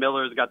Von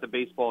Miller's got the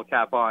baseball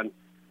cap on.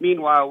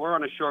 Meanwhile, we're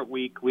on a short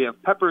week. We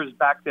have Peppers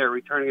back there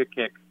returning a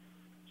kick.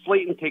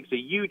 Slayton takes a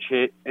huge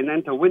hit, and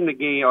then to win the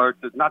game, or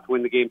not to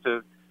win the game,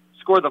 to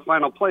score the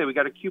final play, we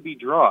got a QB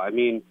draw. I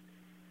mean,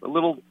 a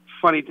little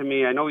funny to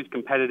me. I know he's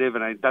competitive,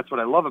 and that's what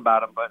I love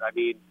about him. But I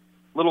mean,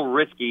 a little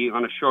risky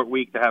on a short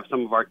week to have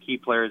some of our key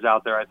players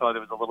out there. I thought it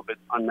was a little bit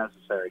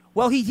unnecessary.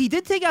 Well, he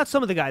did take out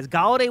some of the guys.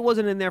 Galladay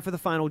wasn't in there for the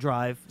final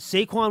drive.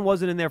 Saquon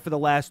wasn't in there for the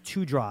last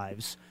 2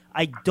 drives.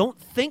 I don't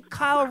think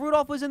Kyle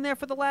Rudolph was in there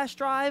for the last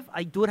drive.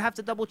 I would have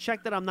to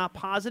double-check that. I'm not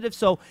positive.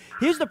 So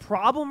here's the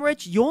problem,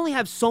 Rich. You only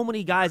have so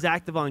many guys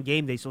active on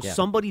game day, so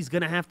somebody's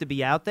going to have to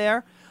be out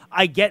there.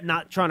 I get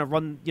not trying to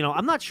run,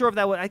 I'm not sure if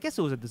that was, I guess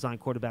it was a design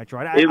quarterback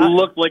draw. It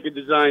looked like a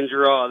design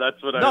draw.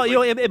 That's what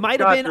it might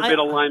have been. God forbid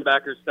a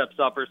linebacker steps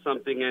up or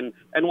something, and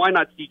why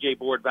not C.J.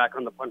 Board back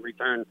on the punt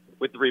return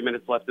with 3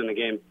 minutes left in the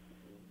game?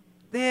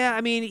 Yeah,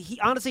 I mean,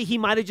 he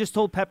might have just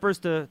told Peppers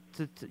to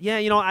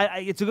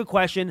it's a good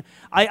question.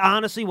 I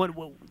honestly,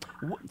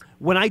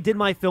 when I did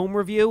my film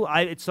review,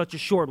 it's such a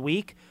short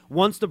week.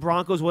 Once the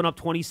Broncos went up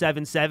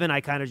 27-7,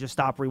 I kind of just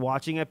stopped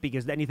rewatching it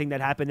because anything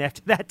that happened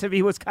after that to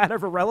me was kind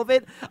of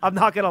irrelevant. I'm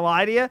not going to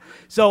lie to you.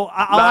 So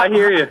I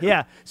hear you.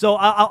 Yeah, so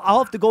I'll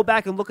have to go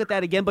back and look at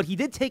that again. But he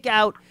did take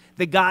out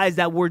the guys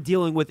that were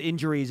dealing with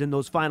injuries in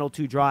those final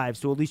 2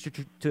 drives to at least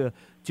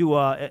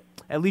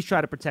at least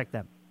try to protect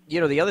them.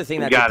 The other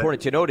thing that's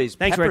important to note is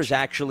Thanks, Peppers Rich.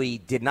 Actually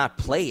did not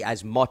play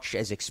as much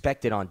as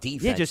expected on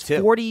defense. Yeah, just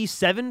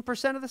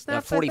 47% of the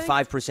snaps.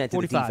 45%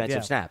 of the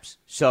defensive snaps.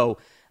 So,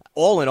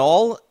 all in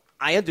all,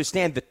 I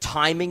understand the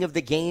timing of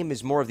the game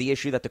is more of the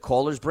issue that the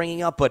caller's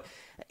bringing up. But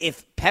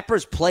if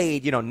Peppers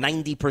played,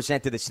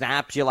 90% of the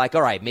snaps, you're like,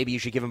 all right, maybe you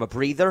should give him a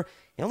breather.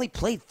 He only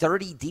played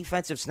 30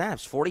 defensive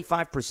snaps,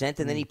 45%,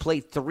 and then he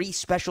played 3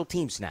 special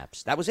team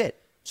snaps. That was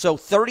it. So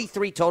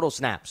 33 total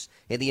snaps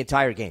in the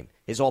entire game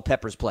is all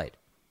Peppers played.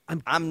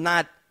 I'm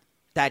not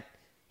that,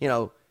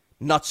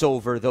 nuts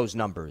over those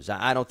numbers.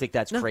 I don't think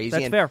that's crazy.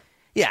 That's fair.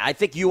 Yeah, I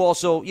think you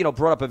also,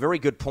 brought up a very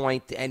good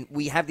point, and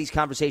we have these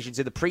conversations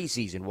in the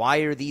preseason. Why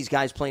are these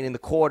guys playing in the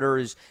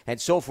quarters and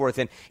so forth?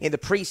 And in the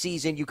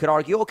preseason, you could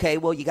argue, okay,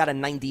 well, you got a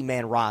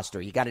 90-man roster.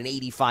 You got an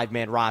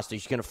 85-man roster.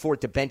 You can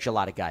afford to bench a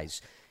lot of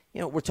guys.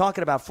 We're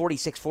talking about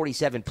 46,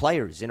 47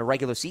 players in a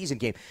regular season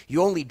game.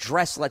 You only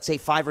dress, let's say,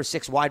 5 or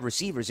 6 wide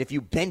receivers. If you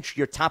bench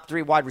your top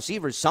 3 wide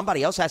receivers,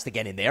 somebody else has to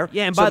get in there.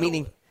 Yeah, and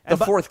meaning the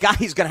fourth guy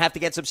is going to have to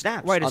get some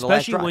snaps. Right, on the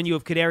last especially drive. when you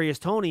have Kadarius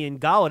Toney and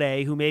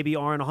Galladay, who maybe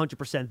aren't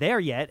 100% there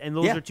yet, and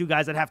those are 2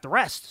 guys that have to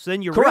rest. So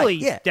then you're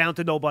really down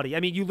to nobody. I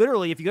mean, you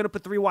literally, if you're going to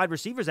put 3 wide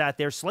receivers out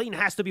there, Slayton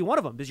has to be one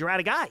of them because you're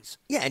out of guys.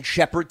 Yeah, and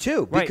Shepard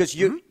too, because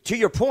to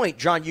your point,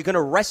 John, you're going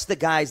to rest the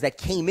guys that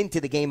came into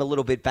the game a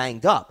little bit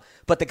banged up.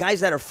 But the guys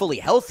that are fully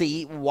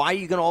healthy, why are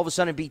you going to all of a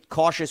sudden be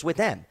cautious with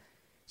them?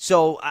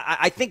 So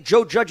I think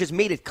Joe Judge has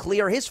made it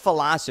clear his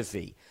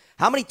philosophy.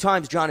 How many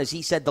times, John, has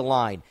he said the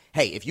line,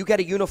 hey, if you get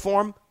a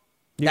uniform,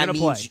 that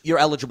means you're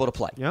eligible to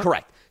play. Yep.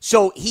 Correct.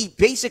 So he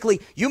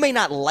basically, you may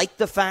not like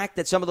the fact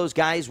that some of those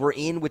guys were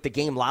in with the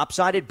game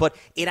lopsided, but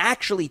it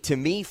actually, to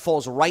me,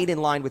 falls right in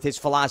line with his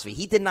philosophy.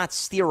 He did not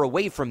steer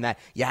away from that.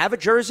 You have a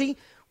jersey,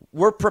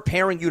 we're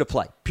preparing you to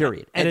play,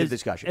 period. End of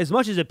discussion. As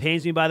much as it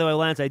pains me, by the way,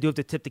 Lance, I do have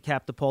to tip the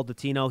cap to Paul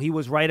Dottino. He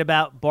was right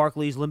about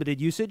Barkley's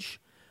limited usage.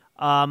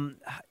 The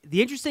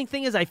interesting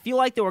thing is I feel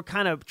like they were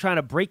kind of trying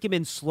to break him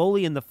in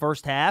slowly in the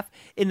first half.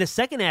 In the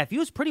second half, he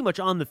was pretty much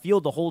on the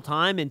field the whole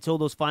time until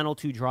those final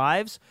 2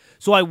 drives.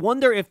 So I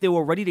wonder if they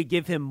were ready to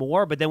give him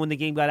more, but then when the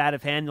game got out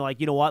of hand, they're like,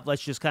 you know what,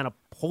 let's just kind of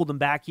hold him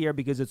back here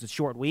because it's a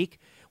short week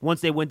once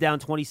they went down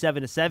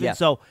 27-7. Yeah.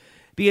 So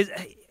because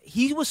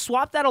he was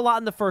swapped out a lot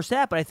in the first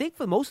half, but I think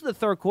for most of the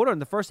third quarter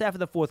and the first half of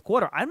the fourth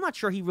quarter, I'm not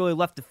sure he really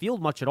left the field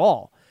much at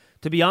all,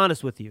 to be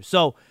honest with you.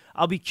 So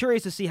I'll be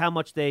curious to see how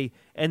much they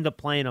end up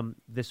playing him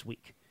this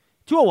week.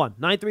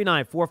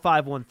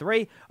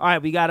 201-939-4513. All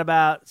right, we got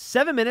about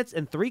 7 minutes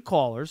and 3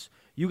 callers.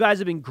 You guys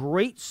have been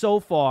great so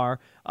far,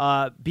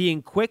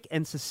 being quick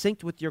and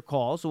succinct with your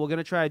calls, so we're going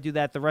to try to do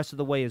that the rest of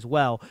the way as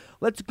well.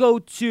 Let's go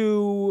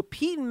to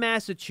Pete in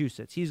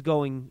Massachusetts. He's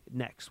going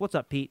next. What's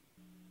up, Pete?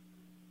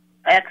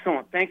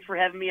 Excellent. Thanks for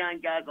having me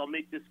on, guys. I'll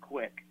make this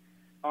quick.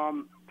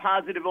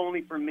 Positive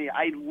only for me.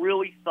 I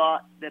really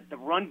thought that the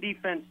run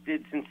defense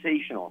did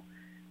sensational.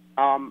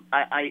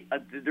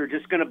 They're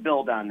just going to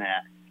build on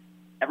that.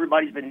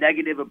 Everybody's been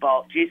negative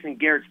about Jason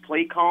Garrett's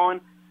play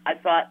calling. I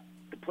thought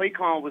the play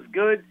calling was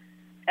good.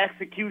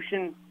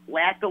 Execution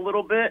lacked a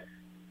little bit.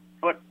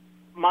 But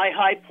my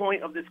high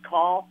point of this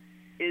call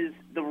is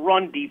the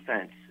run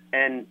defense,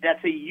 and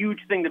that's a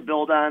huge thing to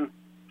build on.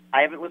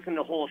 I haven't listened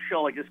to the whole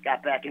show. I just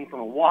got back in from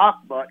a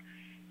walk, but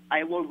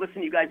I will listen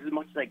to you guys as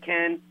much as I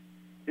can,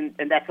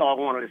 and that's all I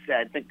wanted to say.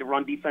 I think the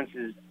run defense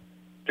is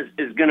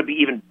going to be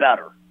even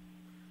better.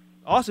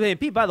 Awesome. And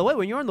Pete, by the way,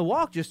 when you're on the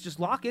walk, just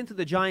lock into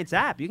the Giants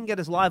app. You can get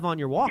us live on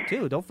your walk,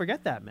 too. Don't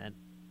forget that, man.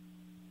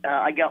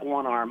 I got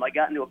one arm. I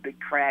got into a big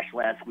crash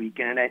last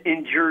weekend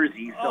in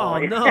Jersey. So oh,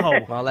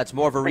 no. Well, that's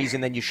more of a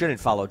reason than you shouldn't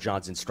follow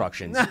John's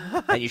instructions.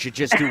 And you should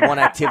just do one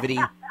activity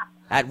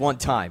at one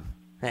time.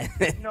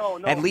 No,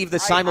 and leave the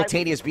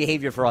simultaneous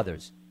behavior for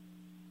others.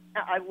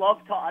 I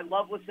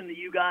love listening to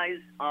you guys.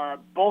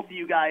 Both of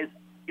you guys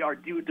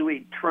do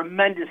a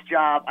tremendous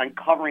job on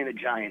covering the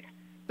Giants.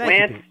 Thank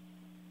Lance, you, Pete.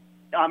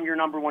 I'm your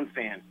number one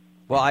fan.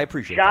 Well, I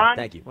appreciate John,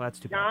 that. Thank you. Well, that's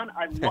too bad.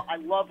 John, I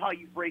love how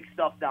you break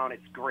stuff down.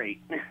 It's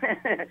great.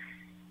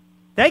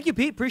 Thank you,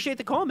 Pete. Appreciate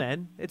the call,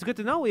 man. It's good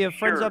to know we have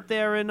friends Sure. up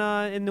there in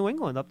New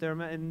England, up there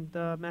in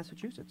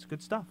Massachusetts.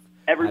 Good stuff.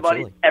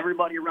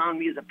 Everybody around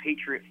me is a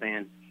Patriot fan,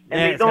 and Yeah,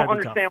 they it's don't gotta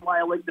be understand why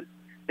I like the.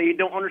 They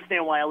don't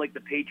understand why I like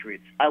the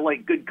Patriots. I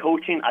like good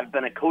coaching. I've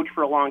been a coach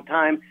for a long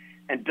time,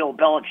 and Bill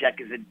Belichick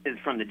is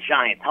from the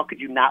Giants. How could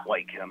you not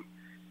like him?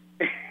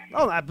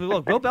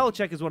 Look, Bill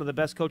Belichick is one of the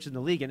best coaches in the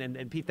league,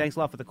 and Pete, thanks a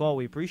lot for the call.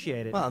 We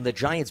appreciate it. Well, the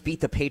Giants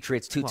beat the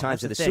Patriots two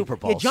times that's in the thing. Super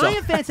Bowl. Yeah,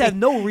 Giant fans have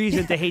no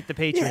reason to hate the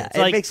Patriots.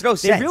 Yeah, it makes no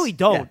sense. They really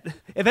don't. Yeah.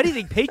 If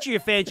anything, Patriot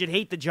fans should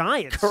hate the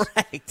Giants.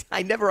 Correct.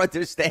 I never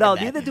understand No,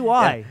 that. neither do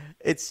I. Yeah,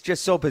 it's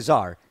just so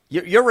bizarre.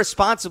 You're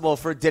responsible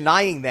for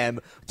denying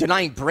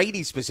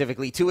Brady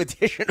specifically 2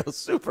 additional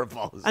Super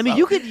Bowls. I mean,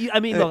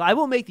 look, I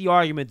will make the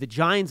argument the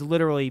Giants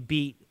literally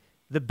beat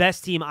the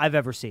best team I've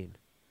ever seen.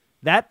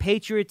 That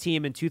Patriot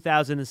team in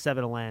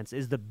 2007, Lance,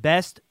 is the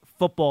best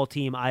football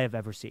team I have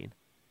ever seen.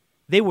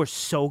 They were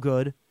so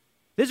good.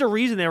 There's a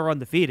reason they were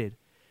undefeated.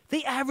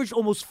 They averaged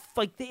almost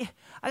I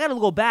got to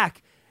go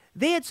back.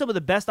 They had some of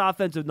the best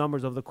offensive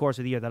numbers over the course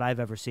of the year that I've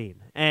ever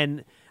seen.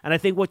 And I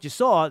think what you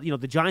saw,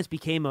 the Giants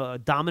became a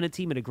dominant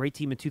team and a great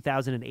team in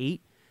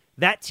 2008.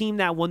 That team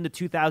that won the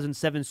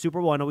 2007 Super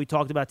Bowl, I know we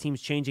talked about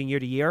teams changing year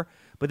to year,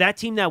 but that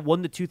team that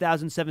won the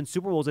 2007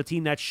 Super Bowl is a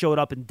team that showed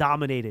up and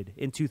dominated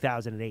in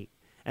 2008.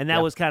 And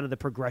that was kind of the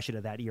progression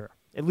of that year,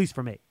 at least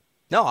for me.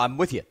 No, I'm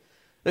with you.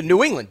 The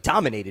New England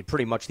dominated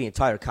pretty much the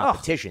entire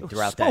competition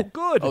throughout that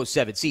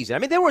 07 season. I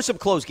mean, there were some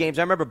close games.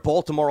 I remember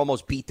Baltimore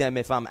almost beat them,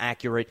 if I'm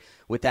accurate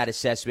with that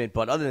assessment.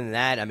 But other than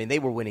that, I mean, they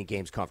were winning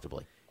games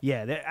comfortably.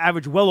 Yeah, they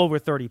averaged well over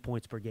 30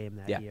 points per game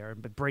that year.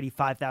 But Brady,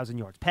 5,000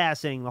 yards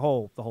passing, the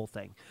whole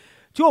thing.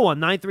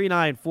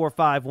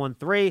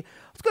 201-939-4513.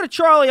 Let's go to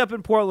Charlie up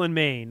in Portland,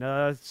 Maine.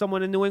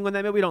 Someone in New England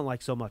that maybe we don't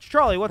like so much.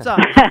 Charlie, what's up?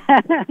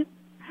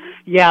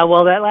 Yeah,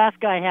 well, that last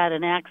guy had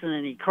an accident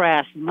and he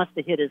crashed. He must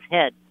have hit his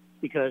head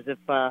because if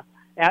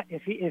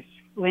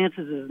Lance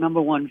is his number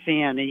one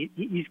fan,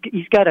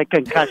 he's got a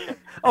concussion.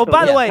 Oh, So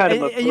by the he's way, kind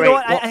of a and you know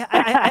what? great-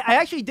 I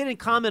actually didn't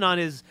comment on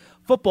his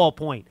football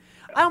point.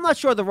 I'm not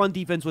sure the run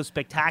defense was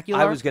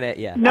spectacular. I was going to,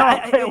 yeah.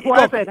 No, it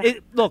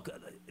wasn't. Look,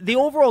 the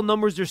overall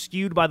numbers are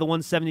skewed by the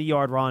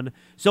 170-yard run.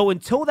 So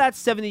until that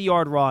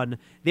 70-yard run,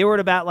 they were at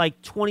about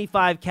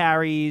 25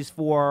 carries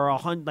for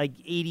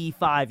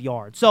 85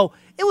 yards. So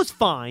it was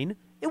fine.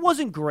 It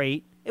wasn't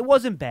great. It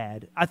wasn't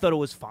bad. I thought it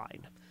was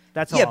fine.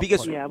 That's how I'll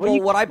because put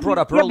it. what I brought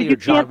up earlier,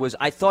 John, was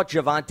I thought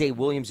Javonte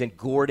Williams and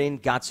Gordon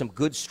got some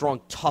good,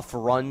 strong, tough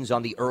runs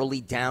on the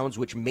early downs,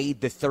 which made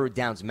the third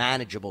downs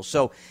manageable.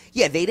 So,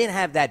 yeah, they didn't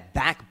have that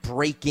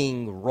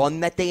back-breaking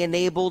run that they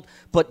enabled,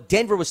 but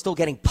Denver was still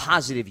getting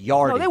positive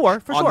yardage they were,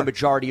 for on sure. the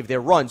majority of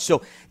their runs.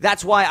 So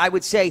that's why I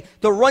would say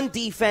the run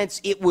defense,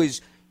 it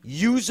was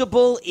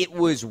usable, it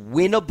was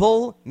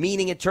winnable,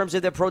 meaning in terms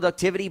of their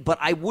productivity, but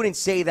I wouldn't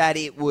say that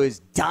it was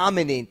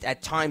dominant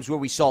at times where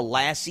we saw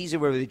last season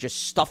where they were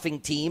just stuffing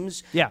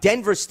teams. Yeah.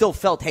 Denver still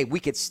felt, hey, we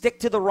could stick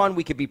to the run,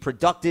 we could be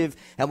productive,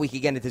 and we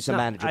could get into some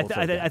manageable third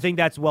I downs. think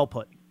that's well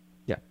put.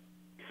 Yeah,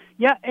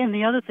 and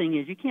the other thing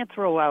is you can't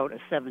throw out a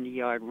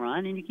 70-yard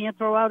run and you can't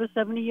throw out a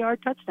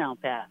 70-yard touchdown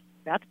pass.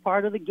 That's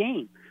part of the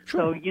game.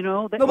 Sure. So, you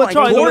know. No, but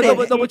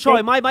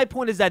Charlie, my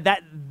point is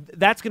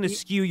that's going to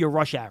skew your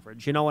rush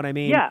average. You know what I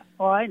mean? Yeah.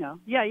 Oh, I know.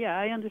 Yeah,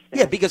 I understand.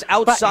 Yeah, because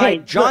But, outside, hey,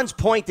 John's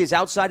point is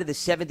outside of the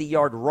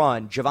 70-yard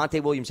run,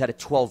 Javonte Williams had a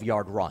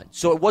 12-yard run.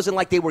 So it wasn't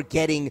like they were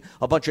getting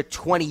a bunch of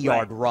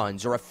 20-yard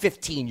runs or a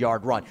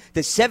 15-yard run.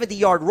 The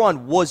 70-yard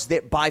run was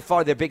by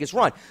far their biggest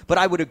run. But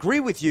I would agree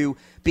with you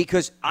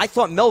because I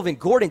thought Melvin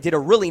Gordon did a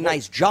really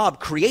nice job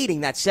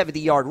creating that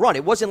 70-yard run.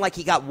 It wasn't like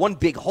he got one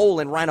big hole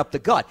and ran up the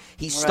gut.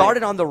 He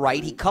started on the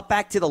right, he cut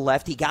back to the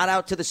left, he got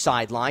out to the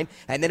sideline,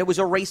 and then it was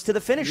a race to the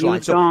finish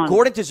line. So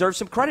Gordon deserves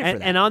some credit for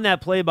that. And on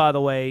that play, by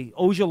the way,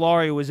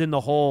 Ojulari was in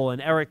the hole,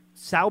 and Eric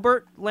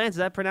Saubert, Lance, is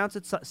that pronounce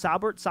it?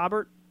 Saubert?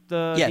 Saubert,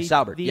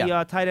 the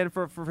yeah. tight end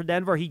for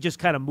Denver, he just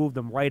kind of moved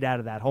them right out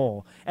of that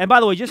hole. And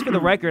by the way, just for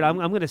the record, I'm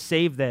going to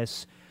save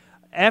this.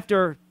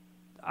 After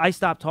I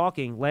stopped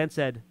talking, Lance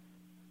said,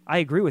 I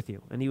agree with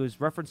you, and he was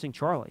referencing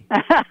Charlie.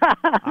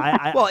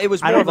 Well, it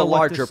was I more don't of a know what to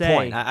larger say.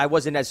 point. I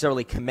wasn't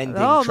necessarily commending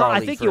No, Charlie.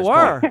 I think for you his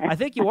were. point. I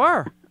think you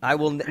were. I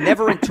will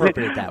never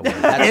interpret it that way.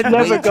 That's It way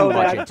never too go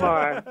much that into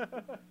far.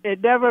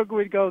 It never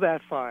would go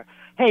that far.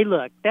 Hey,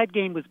 look, that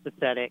game was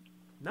pathetic.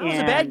 No, it was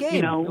a bad game.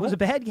 You know, It was a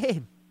bad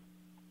game.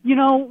 You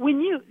know,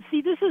 when you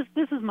see this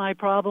is my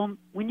problem.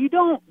 When you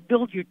don't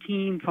build your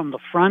team from the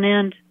front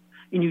end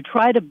and you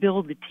try to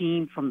build the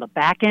team from the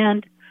back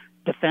end,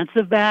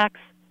 defensive backs,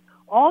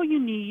 all you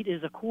need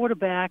is a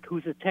quarterback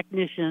who's a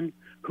technician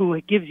who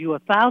gives you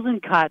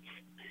 1,000 cuts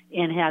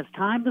and has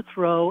time to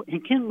throw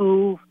and can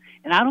move.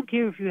 And I don't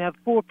care if you have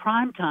 4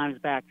 prime times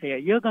back there,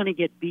 you're going to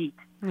get beat.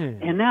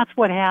 And that's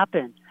what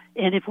happened.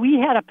 And if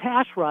we had a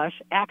pass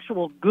rush,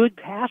 actual good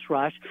pass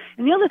rush,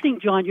 and the other thing,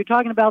 John, you're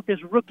talking about this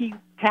rookie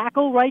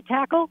tackle, right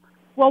tackle?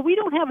 Well, we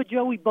don't have a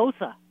Joey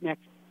Bosa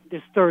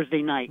this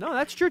Thursday night. No,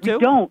 that's true, too. We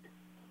don't.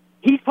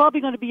 He's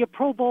probably going to be a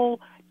Pro Bowl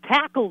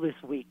tackle this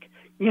week,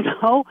 you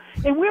know?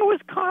 And where was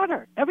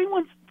Carter?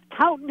 Everyone's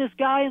touting this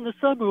guy in the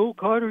summer. Oh,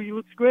 Carter, he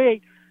looks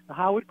great.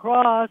 Howard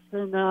Cross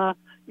and no,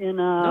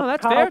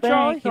 that's Carl fair, Banks.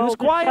 Charlie. He was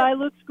quiet. This guy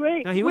looks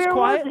great. No, he was Where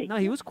quiet. Was he? No,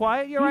 he was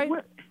quiet. You're right.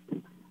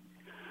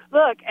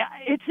 Look,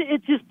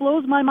 it just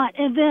blows my mind.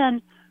 And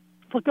then,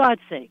 for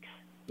God's sakes,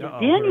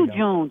 Daniel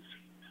Jones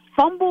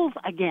fumbles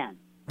again.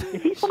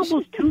 If he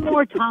fumbles 2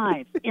 more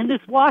times in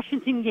this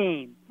Washington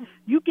game,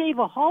 you gave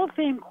a Hall of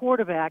Fame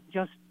quarterback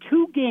just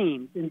 2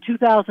 games in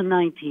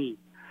 2019.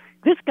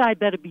 This guy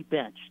better be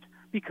benched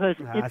because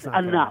it's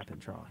enough.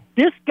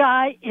 This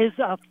guy is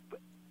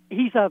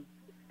he's a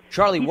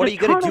Charlie, he's what are you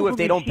going to do turnover if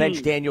they don't bench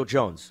machine. Daniel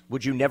Jones?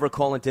 Would you never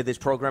call into this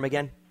program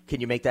again? Can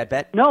you make that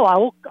bet? No,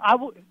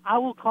 I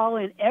will call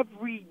in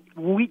every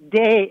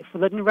weekday for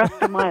the rest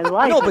of my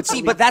life. No,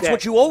 but that's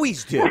what you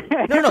always do.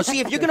 No. See,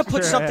 if you're going to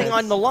put something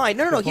on the line,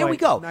 no. Here we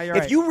go.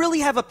 If you really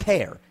have a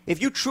pair,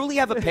 if you truly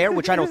have a pair,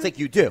 which I don't think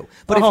you do,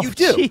 but if you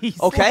do,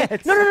 geez, okay?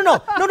 let's.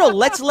 No.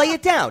 Let's lay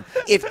it down.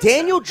 If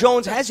Daniel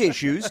Jones has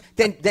issues,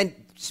 then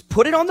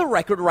put it on the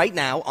record right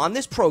now on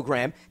this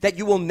program that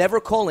you will never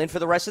call in for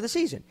the rest of the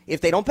season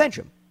if they don't bench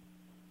him.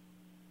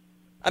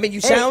 I mean,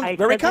 you sound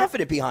very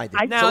confident behind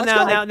it.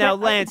 Now,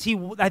 Lance,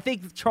 I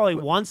think Charlie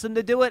wants them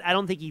to do it. I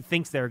don't think he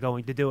thinks they're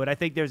going to do it. I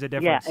think there's a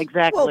difference. Yeah,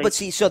 exactly. Well, but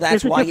see, so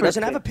that's why he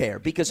doesn't have a pair,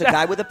 because a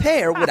guy with a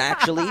pair would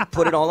actually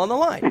put it all on the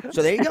line.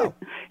 So there you go.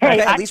 Hey,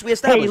 at least we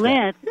established that. Hey,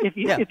 Lance,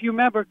 that. if you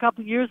remember a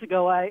couple of years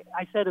ago, I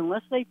said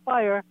unless they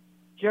fire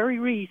Jerry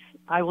Reese,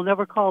 I will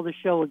never call the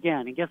show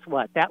again. And guess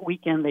what? That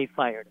weekend they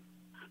fired him.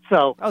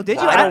 So, did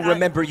you? I don't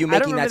remember you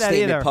making that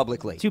statement either.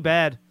 publicly. Too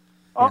bad.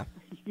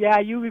 Yeah,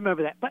 you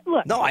remember that. But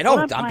look. No, I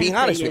don't. I'm being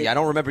honest with you. I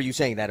don't remember you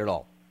saying that at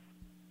all.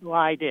 Well,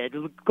 I did.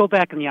 Go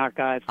back in the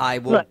archives. I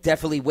will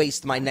definitely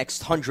waste my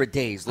next 100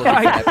 days looking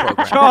for that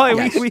program. Charlie,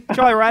 yes.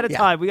 Charlie, we're out of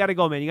time. We got to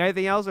go, man. You got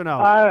anything else or no?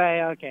 All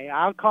right, okay.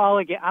 I'll call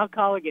again.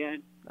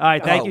 All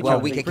right, thank you, Well,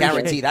 Charlie. we can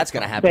guarantee that's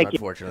going to happen,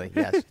 unfortunately.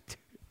 Yes.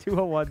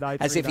 201-939.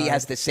 As if he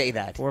has to say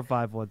that.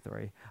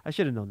 4513. I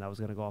should have known that was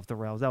going to go off the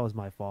rails. That was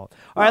my fault.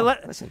 All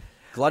right, listen.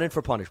 Glutton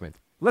for punishment.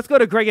 Let's go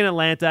to Greg in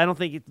Atlanta. I don't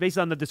think, based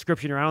on the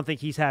description here, I don't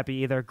think he's happy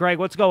either. Greg,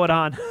 what's going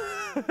on?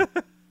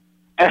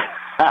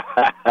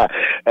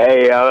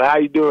 Hey, how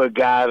you doing,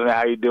 guys?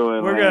 How you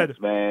doing, We're Lance,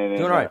 good, man?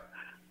 Doing all right.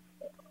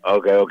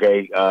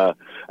 Okay.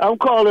 I'm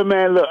calling,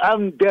 man. Look,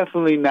 I'm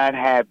definitely not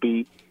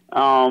happy.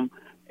 And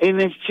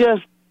it's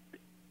just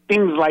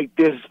things like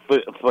this,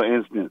 for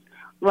instance.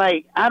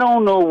 Like, I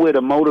don't know where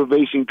the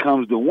motivation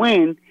comes to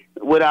win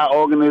with our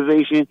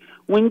organization.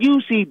 When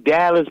you see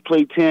Dallas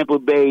play Tampa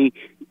Bay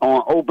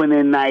on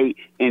opening night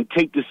and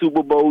take the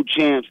Super Bowl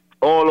champs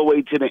all the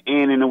way to the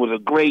end, and it was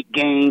a great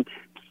game.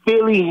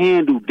 Philly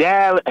handled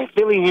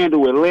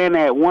Atlanta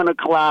at 1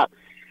 o'clock.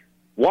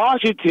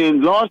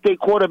 Washington lost their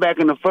quarterback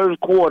in the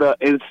first quarter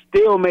and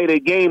still made a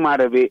game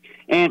out of it.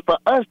 And for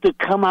us to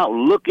come out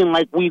looking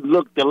like we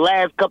looked the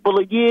last couple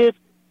of years,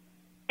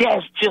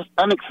 that's just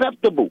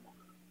unacceptable.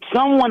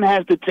 Someone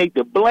has to take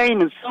the blame,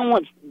 and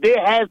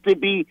there has to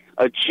be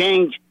a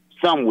change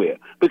somewhere,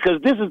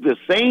 because this is the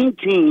same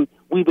team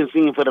we've been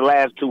seeing for the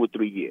last 2 or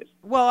 3 years.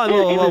 Well,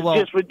 it's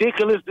just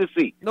ridiculous to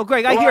see. No,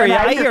 Greg, I hear you.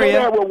 I hear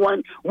you.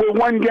 With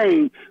one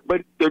game,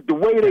 but the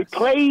way they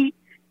played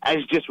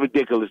is just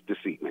ridiculous to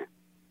see, man.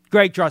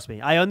 Greg, trust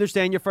me. I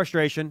understand your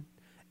frustration.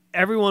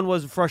 Everyone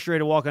was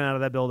frustrated walking out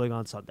of that building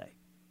on Sunday.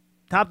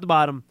 Top to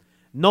bottom,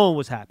 no one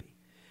was happy.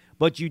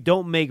 But you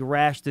don't make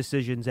rash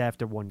decisions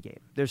after one game.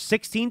 There's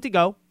 16 to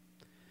go.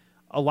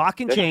 A lot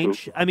can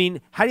change. True. I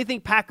mean, how do you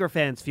think Packer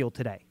fans feel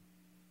today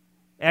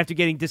after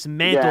getting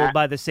dismantled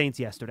by the Saints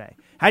yesterday?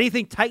 How do you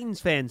think Titans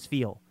fans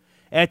feel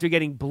after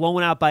getting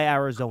blown out by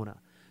Arizona?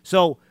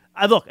 So,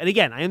 look, and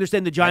again, I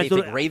understand the Giants. How do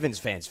you think Ravens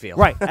fans feel?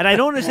 Right, and I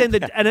don't understand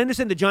and I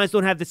understand the Giants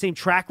don't have the same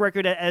track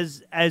record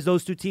as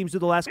those two teams do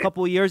the last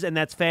couple of years, and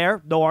that's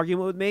fair. No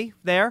argument with me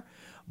there.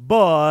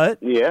 But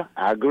yeah,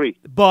 I agree.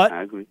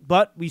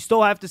 But we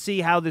still have to see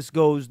how this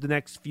goes the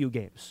next few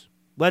games.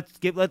 Let's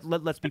be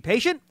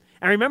patient.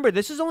 And remember,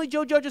 this is only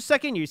Joe Judge's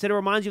second year. You said it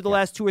reminds you of the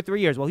last 2 or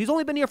 3 years. Well, he's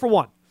only been here for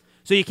 1.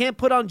 So you can't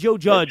put on Joe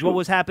Judge what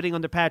was happening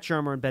under Pat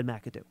Shurmur and Ben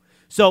McAdoo.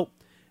 So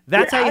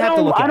that's how you have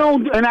to look at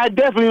it. And I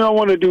definitely don't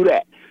want to do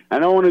that. I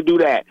don't want to do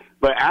that.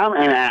 But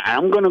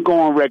I'm going to go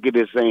on record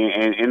as saying,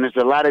 and there's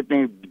a lot of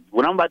things.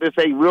 What I'm about to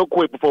say real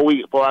quick before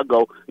I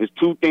go is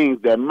 2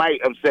 things that might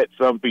upset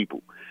some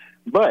people.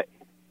 But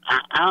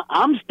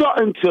I'm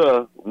starting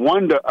to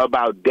wonder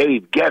about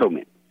Dave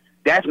Gettleman.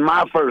 That's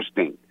my first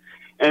thing.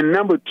 And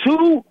number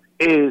 2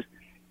 is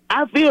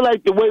I feel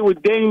like the way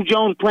with Daniel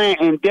Jones playing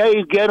and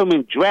Dave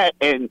Gettleman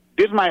and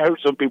this might hurt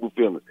some people's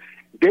feelings.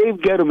 Dave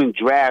Gettleman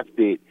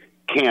drafted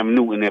Cam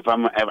Newton.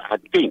 I'm not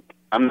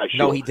sure.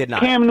 No, he did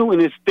not. Cam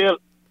Newton is still.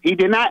 He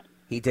did not.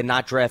 He did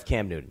not draft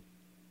Cam Newton.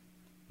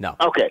 No.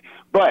 Okay,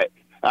 but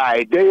all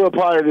right, they were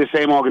part of the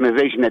same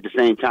organization at the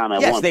same time.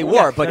 Yes, they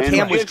were, but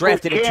Cam was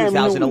drafted in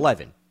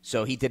 2011,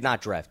 so he did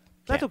not draft.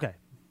 That's okay.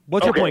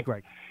 What's your point,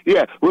 Greg?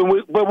 Yeah,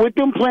 but with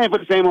them playing for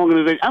the same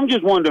organization, I'm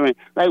just wondering,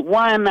 like,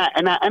 why not?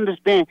 And I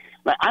understand,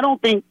 like, I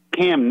don't think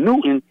Cam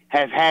Newton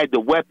has had the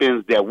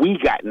weapons that we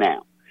got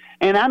now.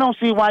 And I don't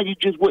see why you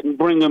just wouldn't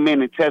bring him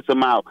in and test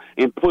him out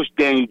and push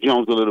Daniel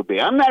Jones a little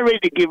bit. I'm not ready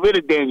to get rid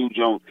of Daniel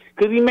Jones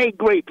because he made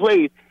great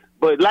plays.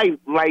 But like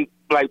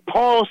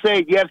Paul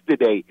said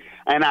yesterday,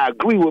 and I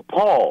agree with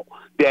Paul,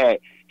 that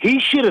he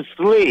should have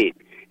slid.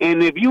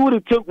 And if you would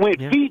have went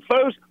feet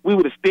first, we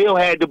would have still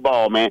had the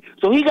ball, man.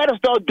 So he got to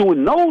start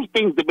doing those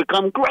things to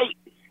become great.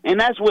 And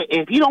that's what,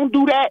 if he don't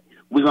do that,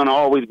 we're going to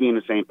always be in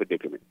the same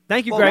predicament.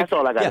 Thank you, Greg. That's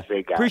all I got to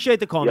say, guys. Appreciate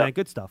the call, man.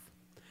 Good stuff.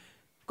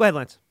 Go ahead,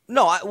 Lance.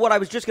 No, what I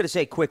was just going to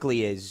say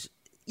quickly is,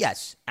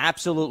 yes,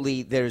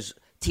 absolutely, there's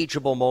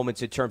teachable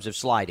moments in terms of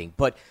sliding.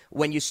 But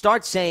when you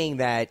start saying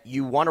that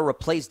you want to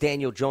replace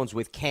Daniel Jones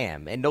with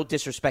Cam, and no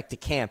disrespect to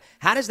Cam,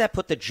 how does that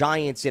put the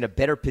Giants in a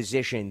better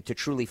position to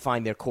truly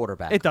find their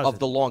quarterback of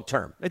the long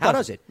term? How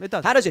does it?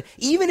 How does it?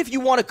 Even if you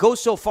want to go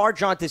so far,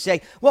 John, to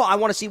say, well, I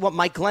want to see what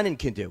Mike Glennon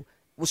can do.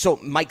 So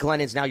Mike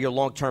Glennon's now your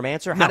long-term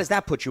answer? How does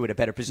that put you in a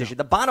better position?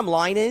 The bottom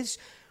line is,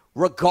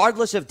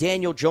 regardless of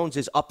Daniel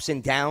Jones's ups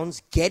and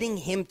downs, getting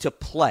him to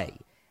play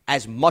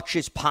as much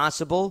as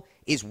possible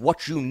is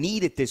what you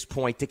need at this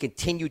point to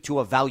continue to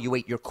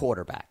evaluate your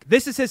quarterback.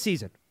 This is his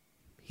season.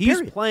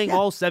 He's playing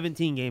all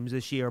 17 games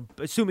this year,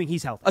 assuming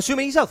he's healthy.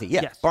 Assuming he's healthy,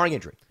 yes. Barring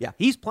injury. Yeah.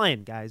 He's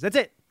playing, guys. That's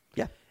it.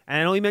 Yeah.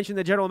 And I know you mentioned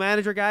the general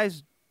manager,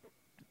 guys.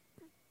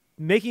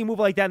 Making a move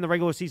like that in the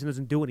regular season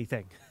doesn't do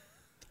anything.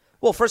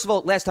 Well, first of all,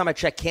 last time I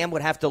checked, Cam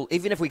would have to,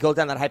 even if we go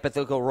down that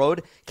hypothetical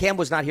road, Cam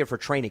was not here for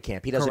training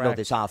camp. He doesn't know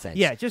this offense.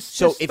 Yeah,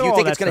 So if you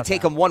think it's going to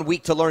take him 1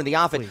 week to learn the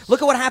offense,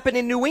 look at what happened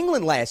in New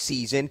England last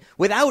season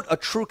without a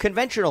true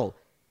conventional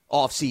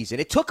offseason.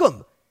 It took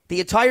him the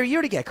entire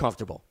year to get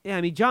comfortable. Yeah,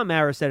 I mean, John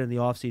Mara said in the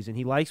offseason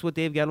he likes what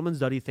Dave Gettleman's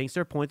done. He thinks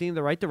they're pointing in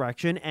the right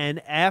direction.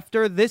 And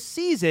after this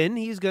season,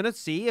 he's going to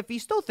see if he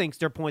still thinks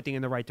they're pointing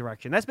in the right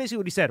direction. That's basically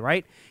what he said,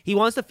 right? He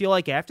wants to feel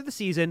like after the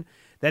season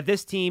that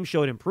this team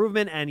showed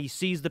improvement and he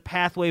sees the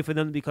pathway for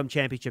them to become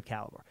championship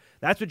caliber.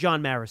 That's what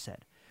John Mara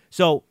said.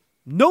 So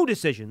no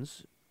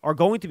decisions are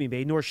going to be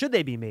made, nor should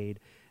they be made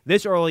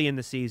this early in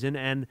the season.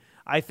 And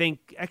I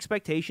think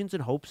expectations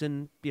and hopes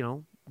and,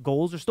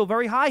 goals are still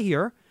very high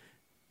here,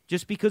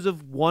 just because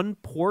of one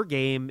poor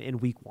game in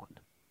week 1.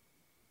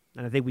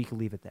 And I think we can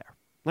leave it there.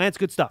 Lance,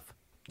 good stuff.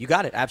 You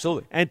got it.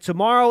 Absolutely. And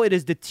tomorrow it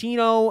is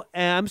tomorrow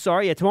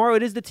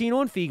it is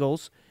Tino and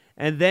Fiegels.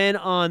 And then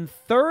on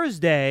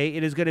Thursday,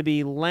 it is going to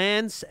be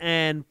Lance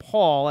and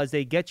Paul as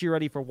they get you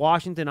ready for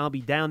Washington. I'll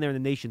be down there in the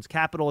nation's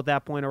capital at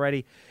that point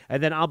already.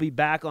 And then I'll be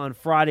back on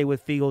Friday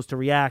with Fiegels to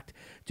react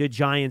to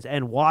Giants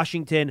and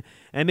Washington.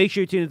 And make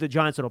sure you tune into the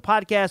Giants Huddle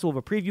podcast. We'll have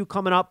a preview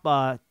coming up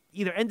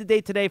either end of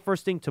day today,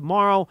 first thing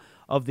tomorrow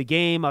of the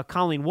game.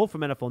 Colleen Wolfe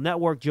from NFL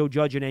Network, Joe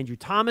Judge and Andrew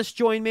Thomas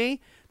join me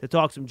to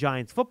talk some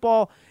Giants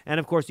football. And,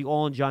 of course, the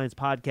All in Giants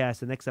podcast.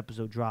 The next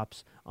episode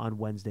drops on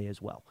Wednesday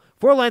as well.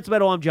 For Lance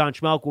Meadow, I'm John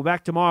Schmelk. We're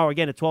back tomorrow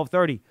again at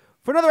 12:30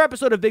 for another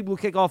episode of Big Blue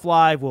Kickoff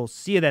Live. We'll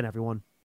see you then, everyone.